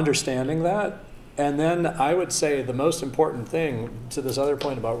understanding that, and then I would say the most important thing to this other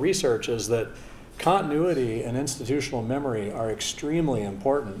point about research is that continuity and institutional memory are extremely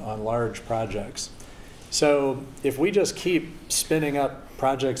important on large projects. So if we just keep spinning up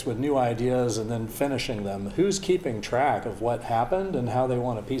projects with new ideas and then finishing them, who's keeping track of what happened and how they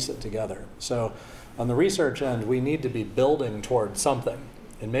want to piece it together? So on the research end, we need to be building towards something.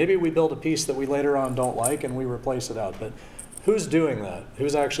 And maybe we build a piece that we later on don't like and we replace it out. But who's doing that?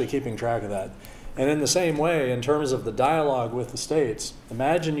 Who's actually keeping track of that? And in the same way, in terms of the dialogue with the states,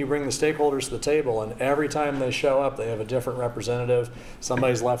 imagine you bring the stakeholders to the table and every time they show up, they have a different representative.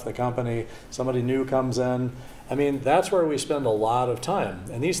 Somebody's left the company, somebody new comes in. I mean, that's where we spend a lot of time.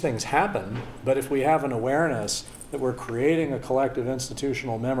 And these things happen, but if we have an awareness that we're creating a collective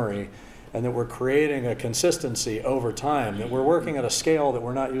institutional memory and that we're creating a consistency over time, that we're working at a scale that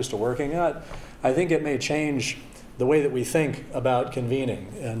we're not used to working at, I think it may change the way that we think about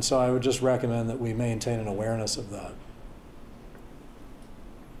convening. And so I would just recommend that we maintain an awareness of that.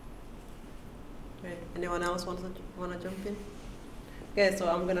 Great. Anyone else want to jump in? Okay, so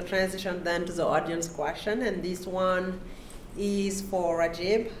I'm going to transition then to the audience question, and this one is for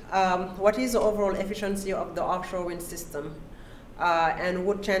Rajib. What is the overall efficiency of the offshore wind system? And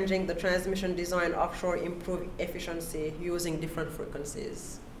would changing the transmission design offshore improve efficiency using different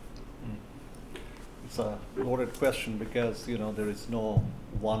frequencies? It's a loaded question because there is no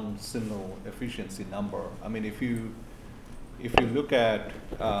one single efficiency number. I mean, if you look at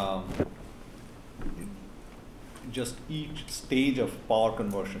just each stage of power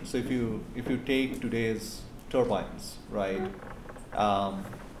conversion. So if you take today's turbines, right?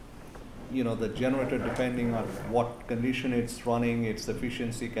 The generator, depending on what condition it's running, its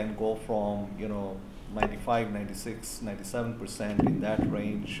efficiency can go from 95, 96, 97% in that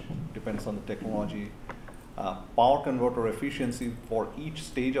range, depends on the technology. Power converter efficiency for each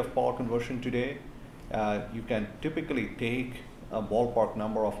stage of power conversion today, you can typically take a ballpark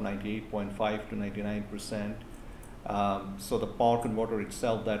number of 98.5 to 99%. So the power converter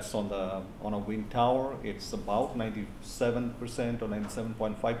itself that's on a wind tower, it's about 97% or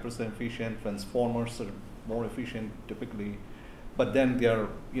 97.5% efficient. Transformers are more efficient typically, but then their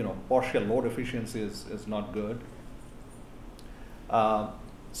partial load efficiency is not good.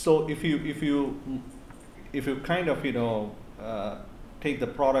 So if you kind of take the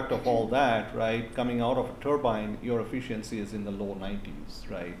product of all that, right, coming out of a turbine, your efficiency is in the low 90s,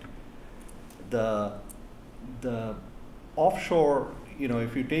 right? The offshore,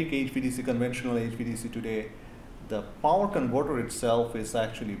 if you take HVDC, conventional HVDC today, the power converter itself is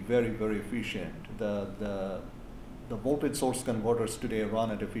actually very, very efficient. The voltage source converters today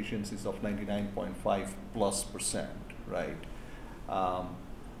run at efficiencies of 99.5+%, right?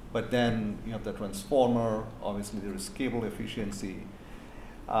 But then you have the transformer, obviously there is cable efficiency.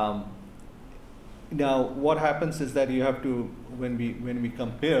 Now what happens is that you have to, when we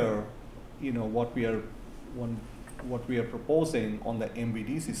compare, what we are proposing on the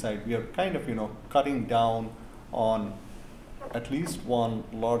MVDC side, we are kind of cutting down on at least one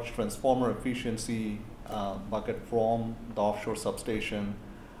large transformer efficiency bucket from the offshore substation.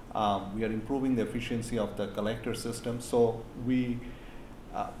 We are improving the efficiency of the collector system. So the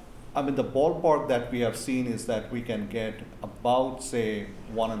ballpark that we have seen is that we can get about, say,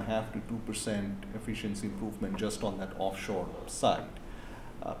 1.5 to 2% efficiency improvement just on that offshore side,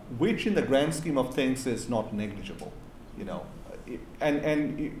 which in the grand scheme of things is not negligible,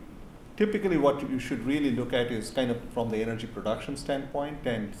 And typically what you should really look at is kind of from the energy production standpoint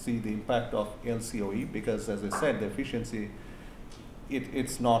and see the impact of LCOE, because as I said, the efficiency,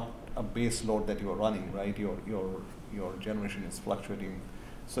 it's not a base load that you are running, right? Your generation is fluctuating,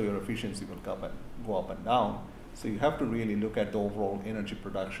 so your efficiency will go up and down. So you have to really look at the overall energy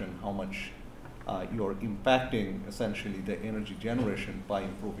production, how much you're impacting essentially the energy generation by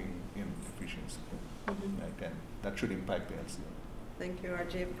improving efficiency, right? And that should impact the LCOE. Thank you,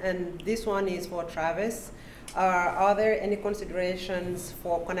 Rajib. And this one is for Travis. Are there any considerations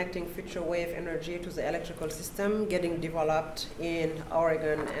for connecting future wave energy to the electrical system getting developed in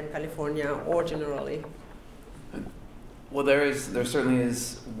Oregon and California, or generally? Well, there certainly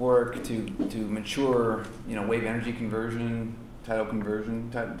is work to mature, wave energy conversion, tidal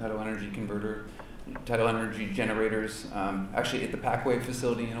energy converter, tidal energy generators. Actually, at the PacWave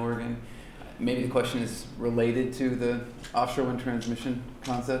facility in Oregon, maybe the question is related to the offshore wind transmission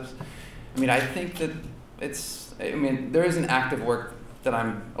concepts. I mean, I think that there is an active work that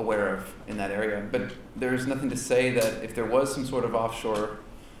I'm aware of in that area, but there's nothing to say that if there was some sort of offshore,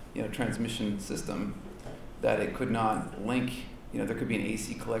 transmission system, that it could not link. There could be an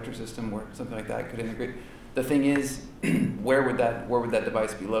AC collector system where something like that could integrate. The thing is, where would that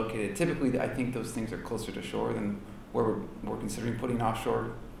device be located? Typically, I think those things are closer to shore than where we're considering putting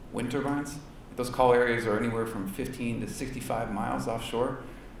offshore wind turbines. Those call areas are anywhere from 15 to 65 miles offshore.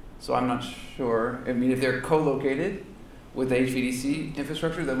 So I'm not sure. I mean, if they're co-located with the HVDC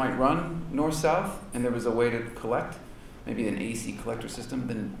infrastructure that might run north-south, and there was a way to collect, maybe an AC collector system,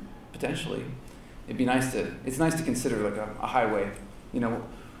 then potentially it'd be nice to. It's nice to consider like a highway,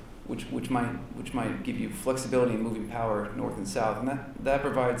 which might give you flexibility in moving power north and south, and that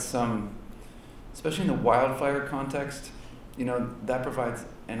provides some, especially in the wildfire context, that provides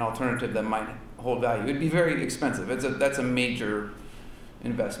an alternative that might hold value. It'd be very expensive. That's a major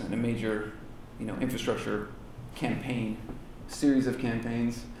investment, a major infrastructure campaign, series of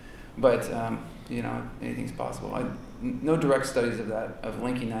campaigns, but anything's possible. No direct studies of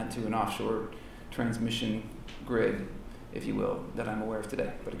linking that to an offshore transmission grid, if you will, that I'm aware of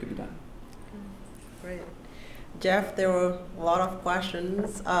today, but it could be done. Great. Jeff, there were a lot of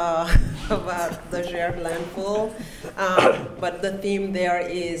questions about the shared landfill, but the theme there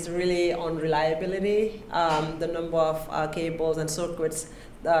is really on reliability, the number of cables and circuits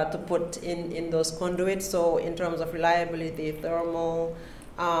to put in those conduits. So in terms of reliability, thermal,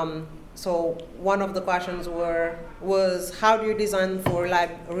 so one of the questions was how do you design for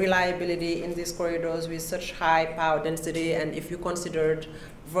reliability in these corridors with such high power density, and if you considered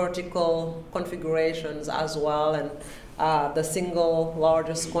vertical configurations as well, and the single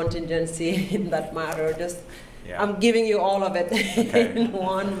largest contingency in that matter. I'm giving you all of it in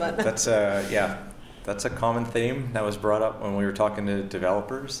one. But that's a common theme that was brought up when we were talking to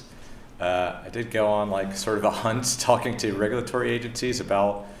developers. I did go on like sort of a hunt talking to regulatory agencies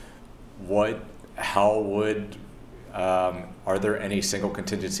about are there any single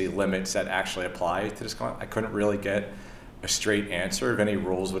contingency limits that actually apply to this? I couldn't really get a straight answer if any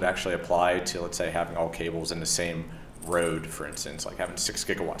rules would actually apply to, let's say, having all cables in the same road, for instance, like having 6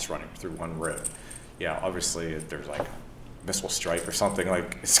 gigawatts running through one road. Yeah, obviously if there's like a missile strike or something,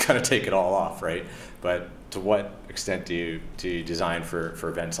 like it's gonna take it all off, right? But to what extent do you design for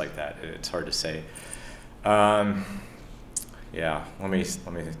events like that? It's hard to say. Yeah, let me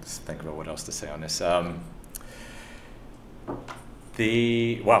think about what else to say on this.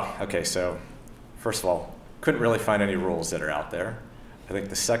 Okay, so first of all, couldn't really find any rules that are out there. I think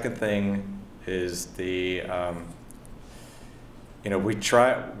the second thing is we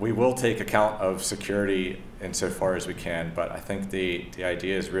will take account of security insofar as we can, but I think the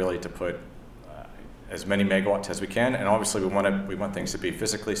idea is really to put as many megawatts as we can, and obviously we want things to be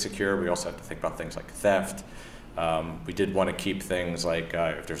physically secure. We also have to think about things like theft. We did want to keep things like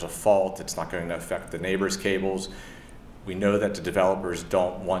if there's a fault, it's not going to affect the neighbor's cables. We know that the developers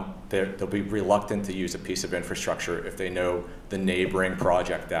they'll be reluctant to use a piece of infrastructure if they know the neighboring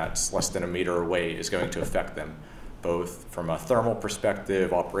project that's less than a meter away is going to affect them, both from a thermal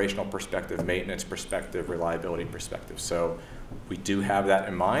perspective, operational perspective, maintenance perspective, reliability perspective. So we do have that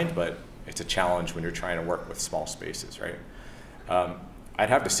in mind, but it's a challenge when you're trying to work with small spaces, right? I'd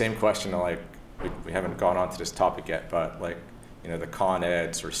have the same question, like, we haven't gone on to this topic yet, but like, the Con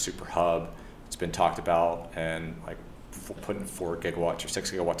Eds or Super Hub, it's been talked about, and like putting 4 gigawatts or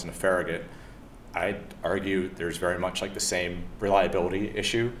 6 gigawatts in a Farragut, I'd argue there's very much like the same reliability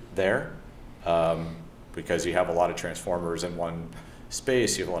issue there, because you have a lot of transformers in one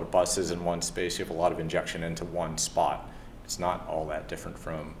space, you have a lot of buses in one space, you have a lot of injection into one spot. It's not all that different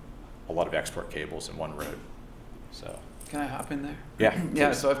from a lot of export cables in one road. So. Can I hop in there? Yeah.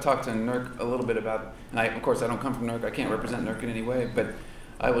 Yeah, so I've talked to NERC a little bit about, and of course I don't come from NERC, I can't represent NERC in any way, but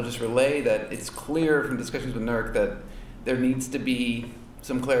I will just relay that it's clear from discussions with NERC that there needs to be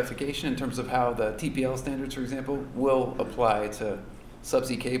some clarification in terms of how the TPL standards, for example, will apply to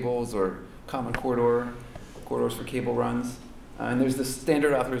subsea cables or common corridors for cable runs. And there's the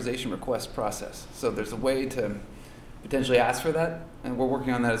standard authorization request process. So there's a way to potentially ask for that, and we're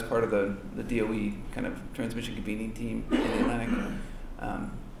working on that as part of the DOE kind of transmission convening team in the Atlantic.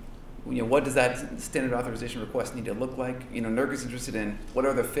 What does that standard authorization request need to look like? NERC is interested in what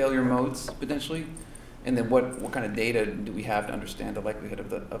are the failure modes potentially, and then what kind of data do we have to understand the likelihood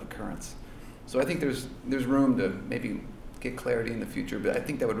of occurrence. So I think there's room to maybe get clarity in the future, but I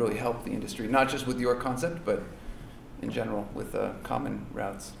think that would really help the industry, not just with your concept, but in general with common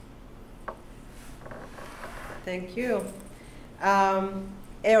routes. Thank you.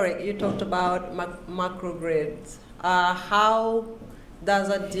 Eric, you talked about macrogrids. How does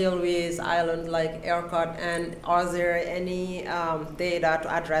that deal with islands like ERCOT, and are there any data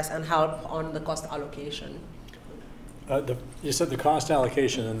to address and help on the cost allocation? You said the cost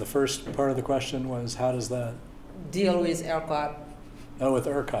allocation, and the first part of the question was, how does that deal with ERCOT? Oh, with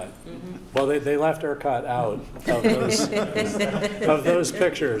ERCOT. Mm-hmm. Well, they left ERCOT out of those, of those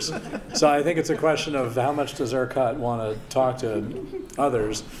pictures. So I think it's a question of how much does ERCOT want to talk to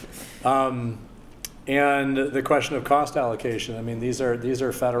others. And the question of cost allocation, I mean, these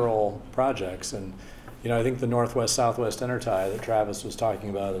are federal projects. And I think the Northwest-Southwest intertie that Travis was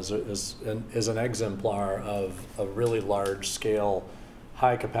talking about is an exemplar of a really large-scale,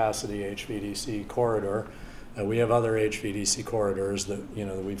 high-capacity HVDC corridor. We have other HVDC corridors that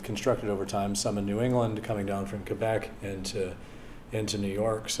that we've constructed over time. Some in New England, coming down from Quebec into New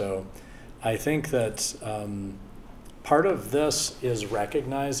York. So, I think that part of this is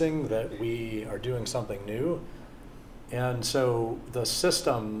recognizing that we are doing something new, and so the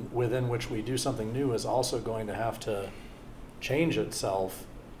system within which we do something new is also going to have to change itself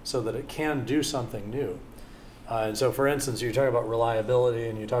so that it can do something new. And so, for instance, you talk about reliability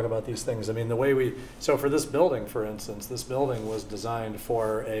and you talk about these things. I mean, the way so for this building, for instance, this building was designed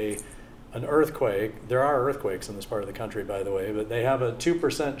for an earthquake. There are earthquakes in this part of the country, by the way, but they have a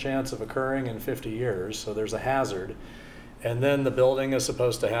 2% chance of occurring in 50 years, so there's a hazard. And then the building is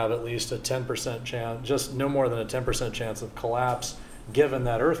supposed to have at least a 10% chance, just no more than a 10% chance of collapse given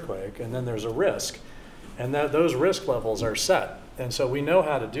that earthquake, and then there's a risk. And those risk levels are set. And so we know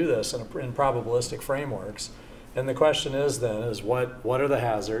how to do this in probabilistic frameworks. And the question is then what are the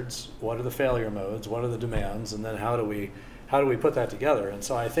hazards, what are the failure modes, what are the demands, and then how do we put that together? And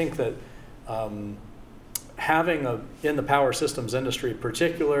so I think that having in the power systems industry,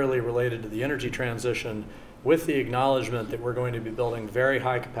 particularly related to the energy transition, with the acknowledgement that we're going to be building very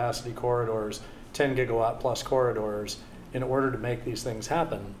high capacity corridors, 10 gigawatt plus corridors, in order to make these things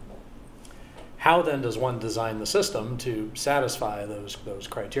happen, how then does one design the system to satisfy those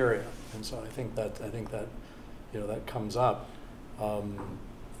criteria? And so I think that that comes up.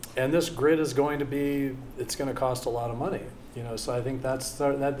 And this grid is going to be, it's going to cost a lot of money. So I think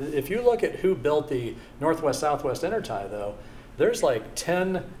that if you look at who built the Northwest-Southwest intertie, though, there's like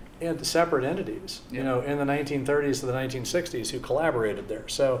 10 separate entities, in the 1930s to the 1960s who collaborated there.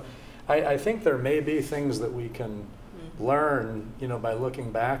 So I think there may be things that we can learn, by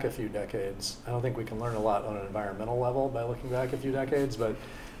looking back a few decades. I don't think we can learn a lot on an environmental level by looking back a few decades, but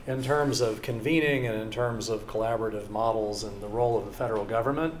in terms of convening and in terms of collaborative models and the role of the federal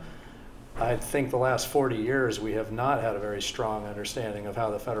government, I think the last 40 years we have not had a very strong understanding of how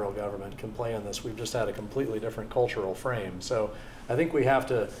the federal government can play in this. We've just had a completely different cultural frame. So I think we have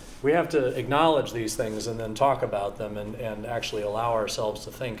to acknowledge these things and then talk about them and actually allow ourselves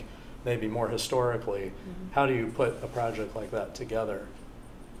to think maybe more historically, how do you put a project like that together?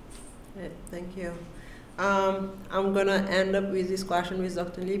 Thank you. I'm going to end up with this question with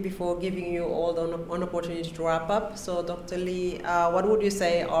Dr. Lee before giving you all an opportunity to wrap up. So Dr. Lee, what would you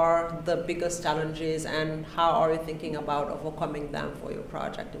say are the biggest challenges and how are you thinking about overcoming them for your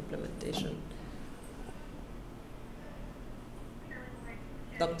project implementation?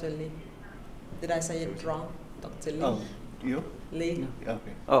 Dr. Lee. Did I say it wrong? Dr. Lee? Oh, you? Lee? Yeah,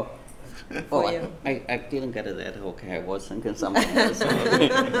 okay. Oh. For you. I didn't get that. Okay, I was thinking something else.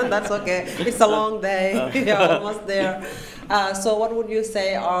 That's okay. It's a long day. You're almost there. So what would you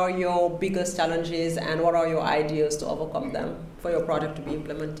say are your biggest challenges and what are your ideas to overcome them for your project to be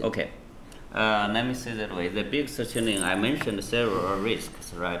implemented? Okay. Let me say that way. The biggest challenge, I mentioned several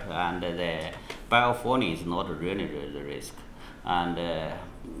risks, right? And the biophoning is not really the risk. And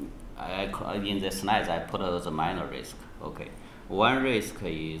in the slides, I put as a minor risk. Okay. One risk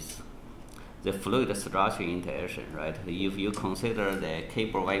is the fluid structure interaction, right? If you consider the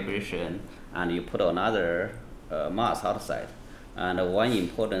cable vibration and you put another mass outside, and one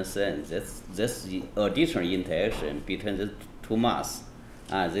important thing is this additional interaction between the two mass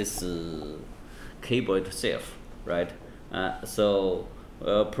and this cable itself, right? So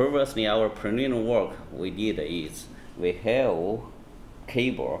previously our preliminary work we did is we have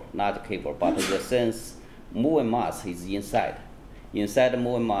cable, not cable, but the sense moving mass is inside. Inside the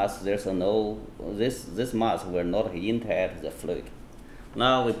moving mass, there's this mass will not interact the fluid.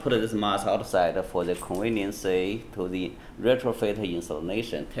 Now we put this mass outside for the convenience to the retrofit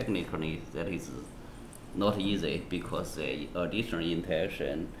installation. Technically, that is not easy because the additional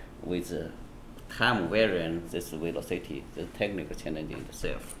interaction with time varying this velocity, the technical challenge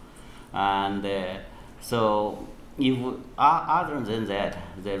itself. And so if other than that,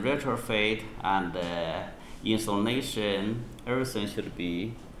 the retrofit and installation everything should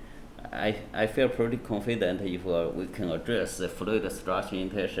be, I feel pretty confident if we can address the fluid structure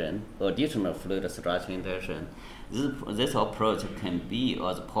interaction, additional fluid structure interaction. This approach can be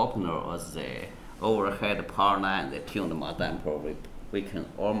as popular as the overhead power line, the tuned multi-damper. We can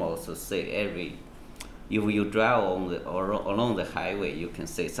almost see every, if you drive along the highway, you can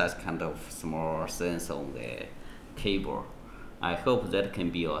see such kind of small things on the cable. I hope that can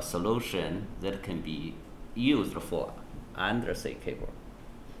be a solution that can be used for undersea cable.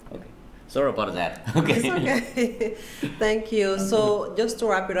 Okay, sorry about that. Okay. It's okay. Thank you. So just to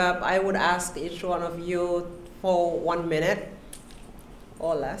wrap it up, I would ask each one of you for 1 minute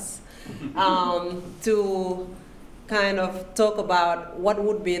or less to kind of talk about what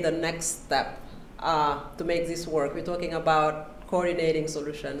would be the next step to make this work. We're talking about coordinating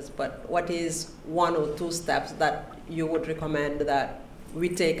solutions, but what is 1 or 2 steps that you would recommend that we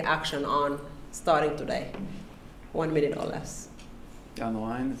take action on starting today? 1 minute or less. Down the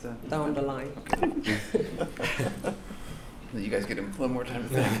line, is that? Down the line. Okay. You guys get a little more time to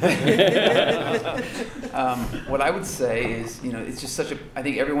think. What I would say is, it's just such a, I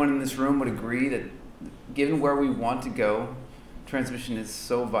think everyone in this room would agree that given where we want to go, transmission is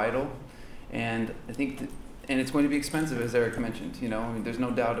so vital. And I think, and it's going to be expensive, as Eric mentioned, I mean, there's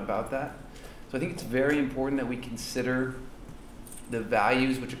no doubt about that. So I think it's very important that we consider the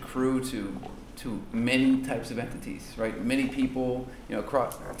values which accrue to many types of entities, right? Many people,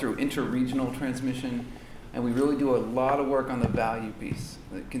 across, through interregional transmission. And we really do a lot of work on the value piece,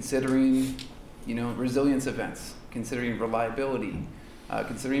 considering, resilience events, considering reliability,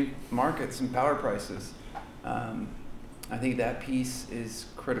 considering markets and power prices. I think that piece is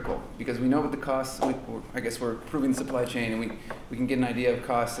critical because we know what the costs, I guess we're improving the supply chain and we can get an idea of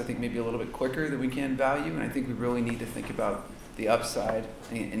costs, I think maybe a little bit quicker than we can value. And I think we really need to think about the upside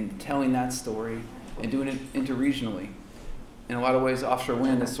and telling that story and doing it interregionally. In a lot of ways, offshore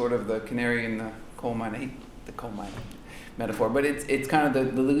wind is sort of the canary in the coal mine. I hate the coal mine metaphor, but it's kind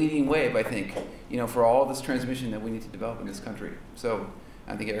of the leading wave, I think, for all this transmission that we need to develop in this country. So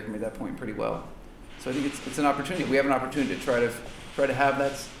I think Eric made that point pretty well. So I think it's an opportunity. We have an opportunity to try to have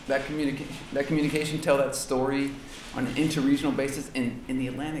that communication, tell that story on an interregional basis in the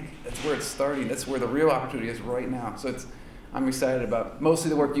Atlantic. That's where it's starting. That's where the real opportunity is right now. So I'm excited about mostly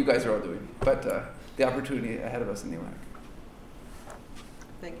the work you guys are all doing, but the opportunity ahead of us in the Atlantic.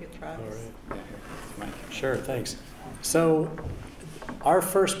 Thank you, Travis. All right. Mike. Sure, thanks. So our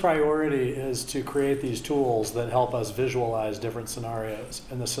first priority is to create these tools that help us visualize different scenarios.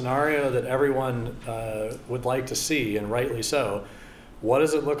 And the scenario that everyone would like to see, and rightly so, what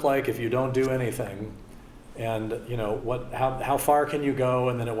does it look like if you don't do anything? And how far can you go,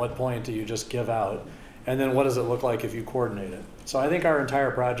 and then at what point do you just give out? And then what does it look like if you coordinate it? So I think our entire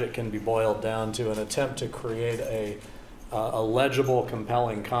project can be boiled down to an attempt to create a legible,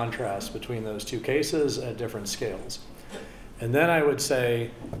 compelling contrast between those two cases at different scales. And then I would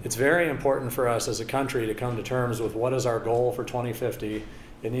say it's very important for us as a country to come to terms with what is our goal for 2050.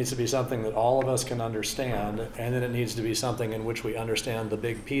 It needs to be something that all of us can understand, and then it needs to be something in which we understand the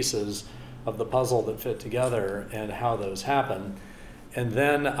big pieces of the puzzle that fit together and how those happen. And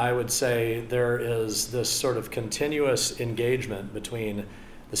then I would say there is this sort of continuous engagement between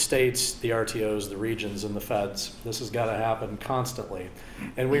the states, the RTOs, the regions, and the feds. This has got to happen constantly.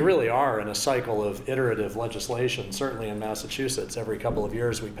 And we really are in a cycle of iterative legislation. Certainly in Massachusetts, every couple of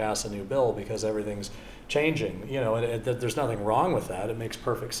years we pass a new bill because everything's changing. And there's nothing wrong with that. It makes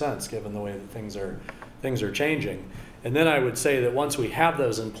perfect sense given the way that things are changing. And then I would say that once we have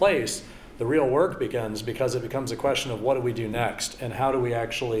those in place, the real work begins because it becomes a question of what do we do next and how do we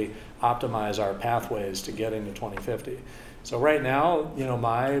actually optimize our pathways to getting to 2050. So right now,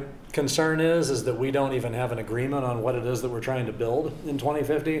 my concern is that we don't even have an agreement on what it is that we're trying to build in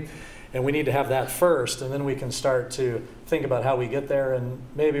 2050. And we need to have that first, and then we can start to think about how we get there, and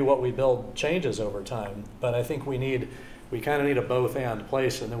maybe what we build changes over time. But I think we kind of need a both and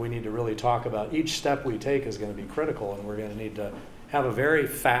place, and then we need to really talk about each step we take is going to be critical, and we're going to need to have a very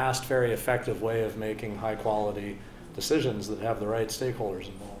fast, very effective way of making high quality decisions that have the right stakeholders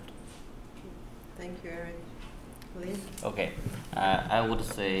involved. Thank you, Eric. Lee? Okay, I would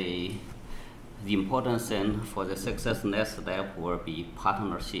say the important thing for the success next step will be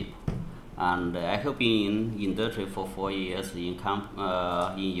partnership. And I have been in industry for 4 years, in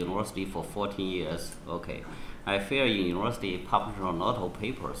university for 14 years. Okay, I feel in university publish a lot of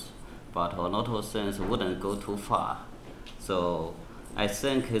papers, but a lot of things wouldn't go too far. So I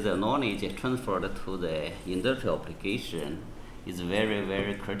think the knowledge transferred to the industrial application is very,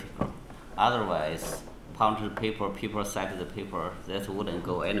 very critical. Otherwise, publish the paper, people cite the paper, that wouldn't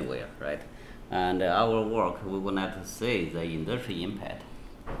go anywhere, right? And our work, we would like to see the industry impact.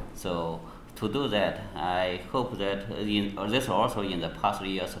 So to do that, I hope that this also in the past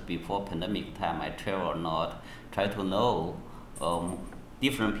years before pandemic time, I travel a lot, try to know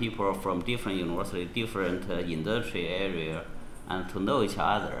different people from different universities, different industry area, and to know each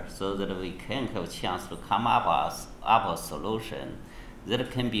other so that we can have a chance to come up a solution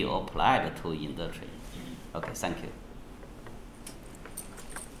that can be applied to industry. Okay, thank you.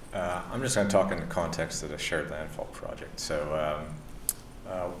 I'm just going to talk in the context of the shared landfall project. So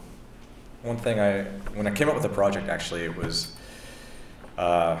one thing when I came up with the project, actually, it was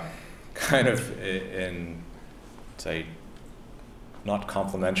kind of in, say, not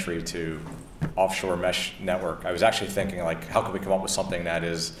complementary to offshore mesh network. I was actually thinking, like, how can we come up with something that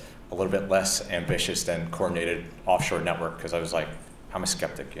is a little bit less ambitious than coordinated offshore network? Because I was like, I'm a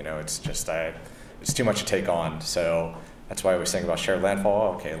skeptic, you know, it's just, it's too much to take on. So that's why I was thinking about shared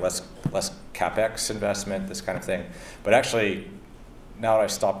landfall. Okay, less CapEx investment, this kind of thing. But actually, now that I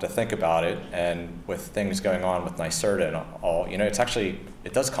stopped to think about it, and with things going on with NYSERDA and all, you know, it's actually,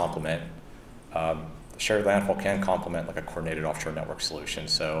 it does complement. Shared landfall can complement like a coordinated offshore network solution.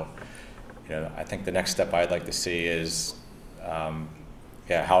 So, you know, I think the next step I'd like to see is,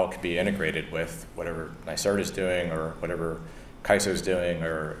 yeah, how it could be integrated with whatever NYSERDA is doing or whatever CAISO is doing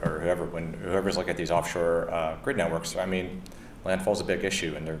or whoever, whoever's looking at these offshore grid networks. I mean, landfall is a big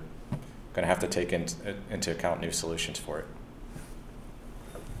issue, and they're going to have to take into account new solutions for it.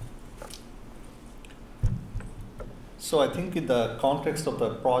 So I think in the context of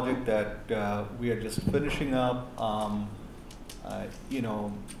the project that we are just finishing up, you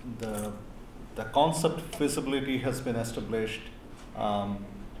know, the concept feasibility has been established,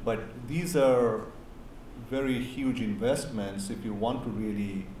 but these are very huge investments if you want to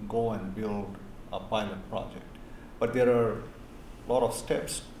really go and build a pilot project. But there are a lot of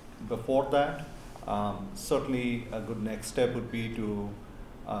steps before that. Certainly a good next step would be to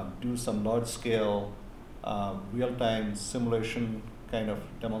do some large-scale real-time simulation kind of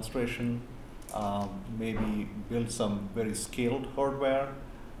demonstration, maybe build some very scaled hardware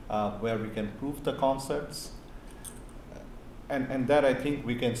where we can prove the concepts. And that, I think,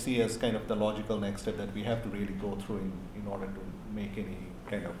 we can see as kind of the logical next step that we have to really go through in order to make any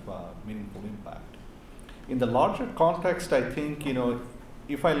kind of meaningful impact. In the larger context, I think, you know,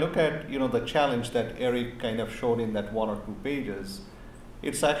 if I look at, you know, the challenge that Eric kind of showed in that 1 or 2 pages,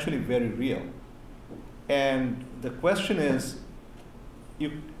 it's actually very real. And the question is,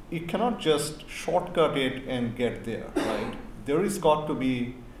 you cannot just shortcut it and get there, right? There is got to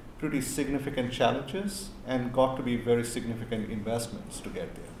be pretty significant challenges and got to be very significant investments to get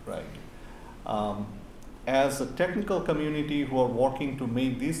there, right? As a technical community who are working to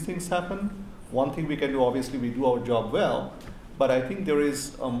make these things happen, one thing we can do, obviously, we do our job well, but I think there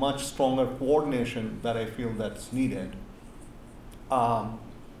is a much stronger coordination that I feel that's needed.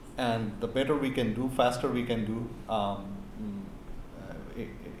 And the better we can do, faster we can do,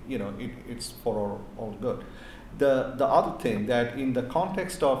 you know, it's for all good. The other thing that in the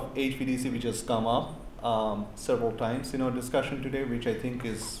context of HVDC, which has come up several times in our discussion today, which I think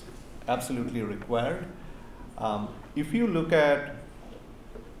is absolutely required. If you look at,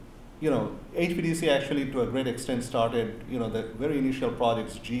 you know, HVDC actually to a great extent started, you know, the very initial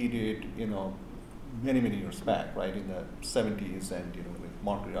projects GE did, you know, many years back, right, in the 70s, and, you know, with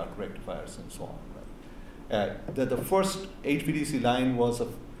Mercury arc rectifiers and so on. Right? The first HVDC line was a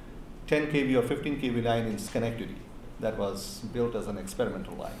 10 kV or 15 kV line in Schenectady that was built as an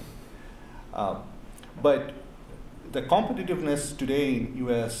experimental line. But the competitiveness today in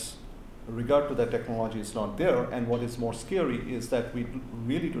US regard to that technology is not there, and what is more scary is that we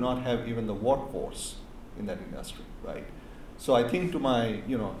really do not have even the workforce in that industry, right? So I think to my,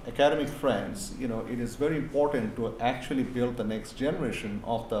 you know, academic friends, you know, it is very important to actually build the next generation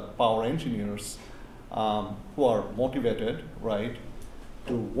of the power engineers who are motivated, right,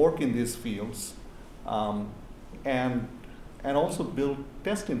 to work in these fields, and also build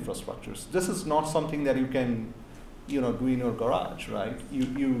test infrastructures. This is not something that you can, you know, do in your garage, right?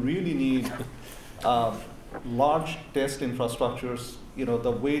 You really need large test infrastructures. You know,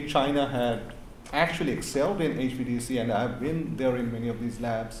 the way China had actually excelled in HVDC, and I've been there in many of these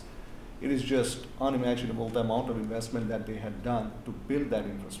labs, it is just unimaginable the amount of investment that they had done to build that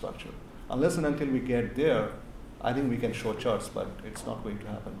infrastructure. Unless and until we get there, I think we can show charts, but it's not going to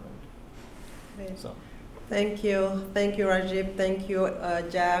happen, right? Great. So. Thank you, Rajib. Thank you,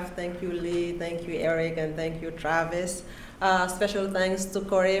 Jeff. Thank you, Lee. Thank you, Eric, and thank you, Travis. Special thanks to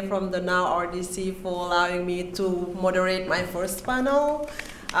Corey from the NOWRDC for allowing me to moderate my first panel.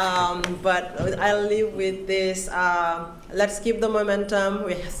 But I'll leave with this. Let's keep the momentum.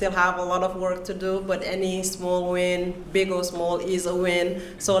 We still have a lot of work to do, but any small win, big or small, is a win.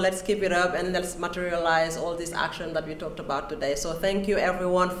 So let's keep it up and let's materialize all this action that we talked about today. So thank you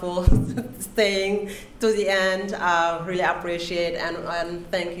everyone for staying to the end. Really appreciate and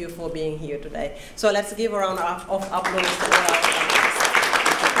thank you for being here today. So let's give a round of applause to all our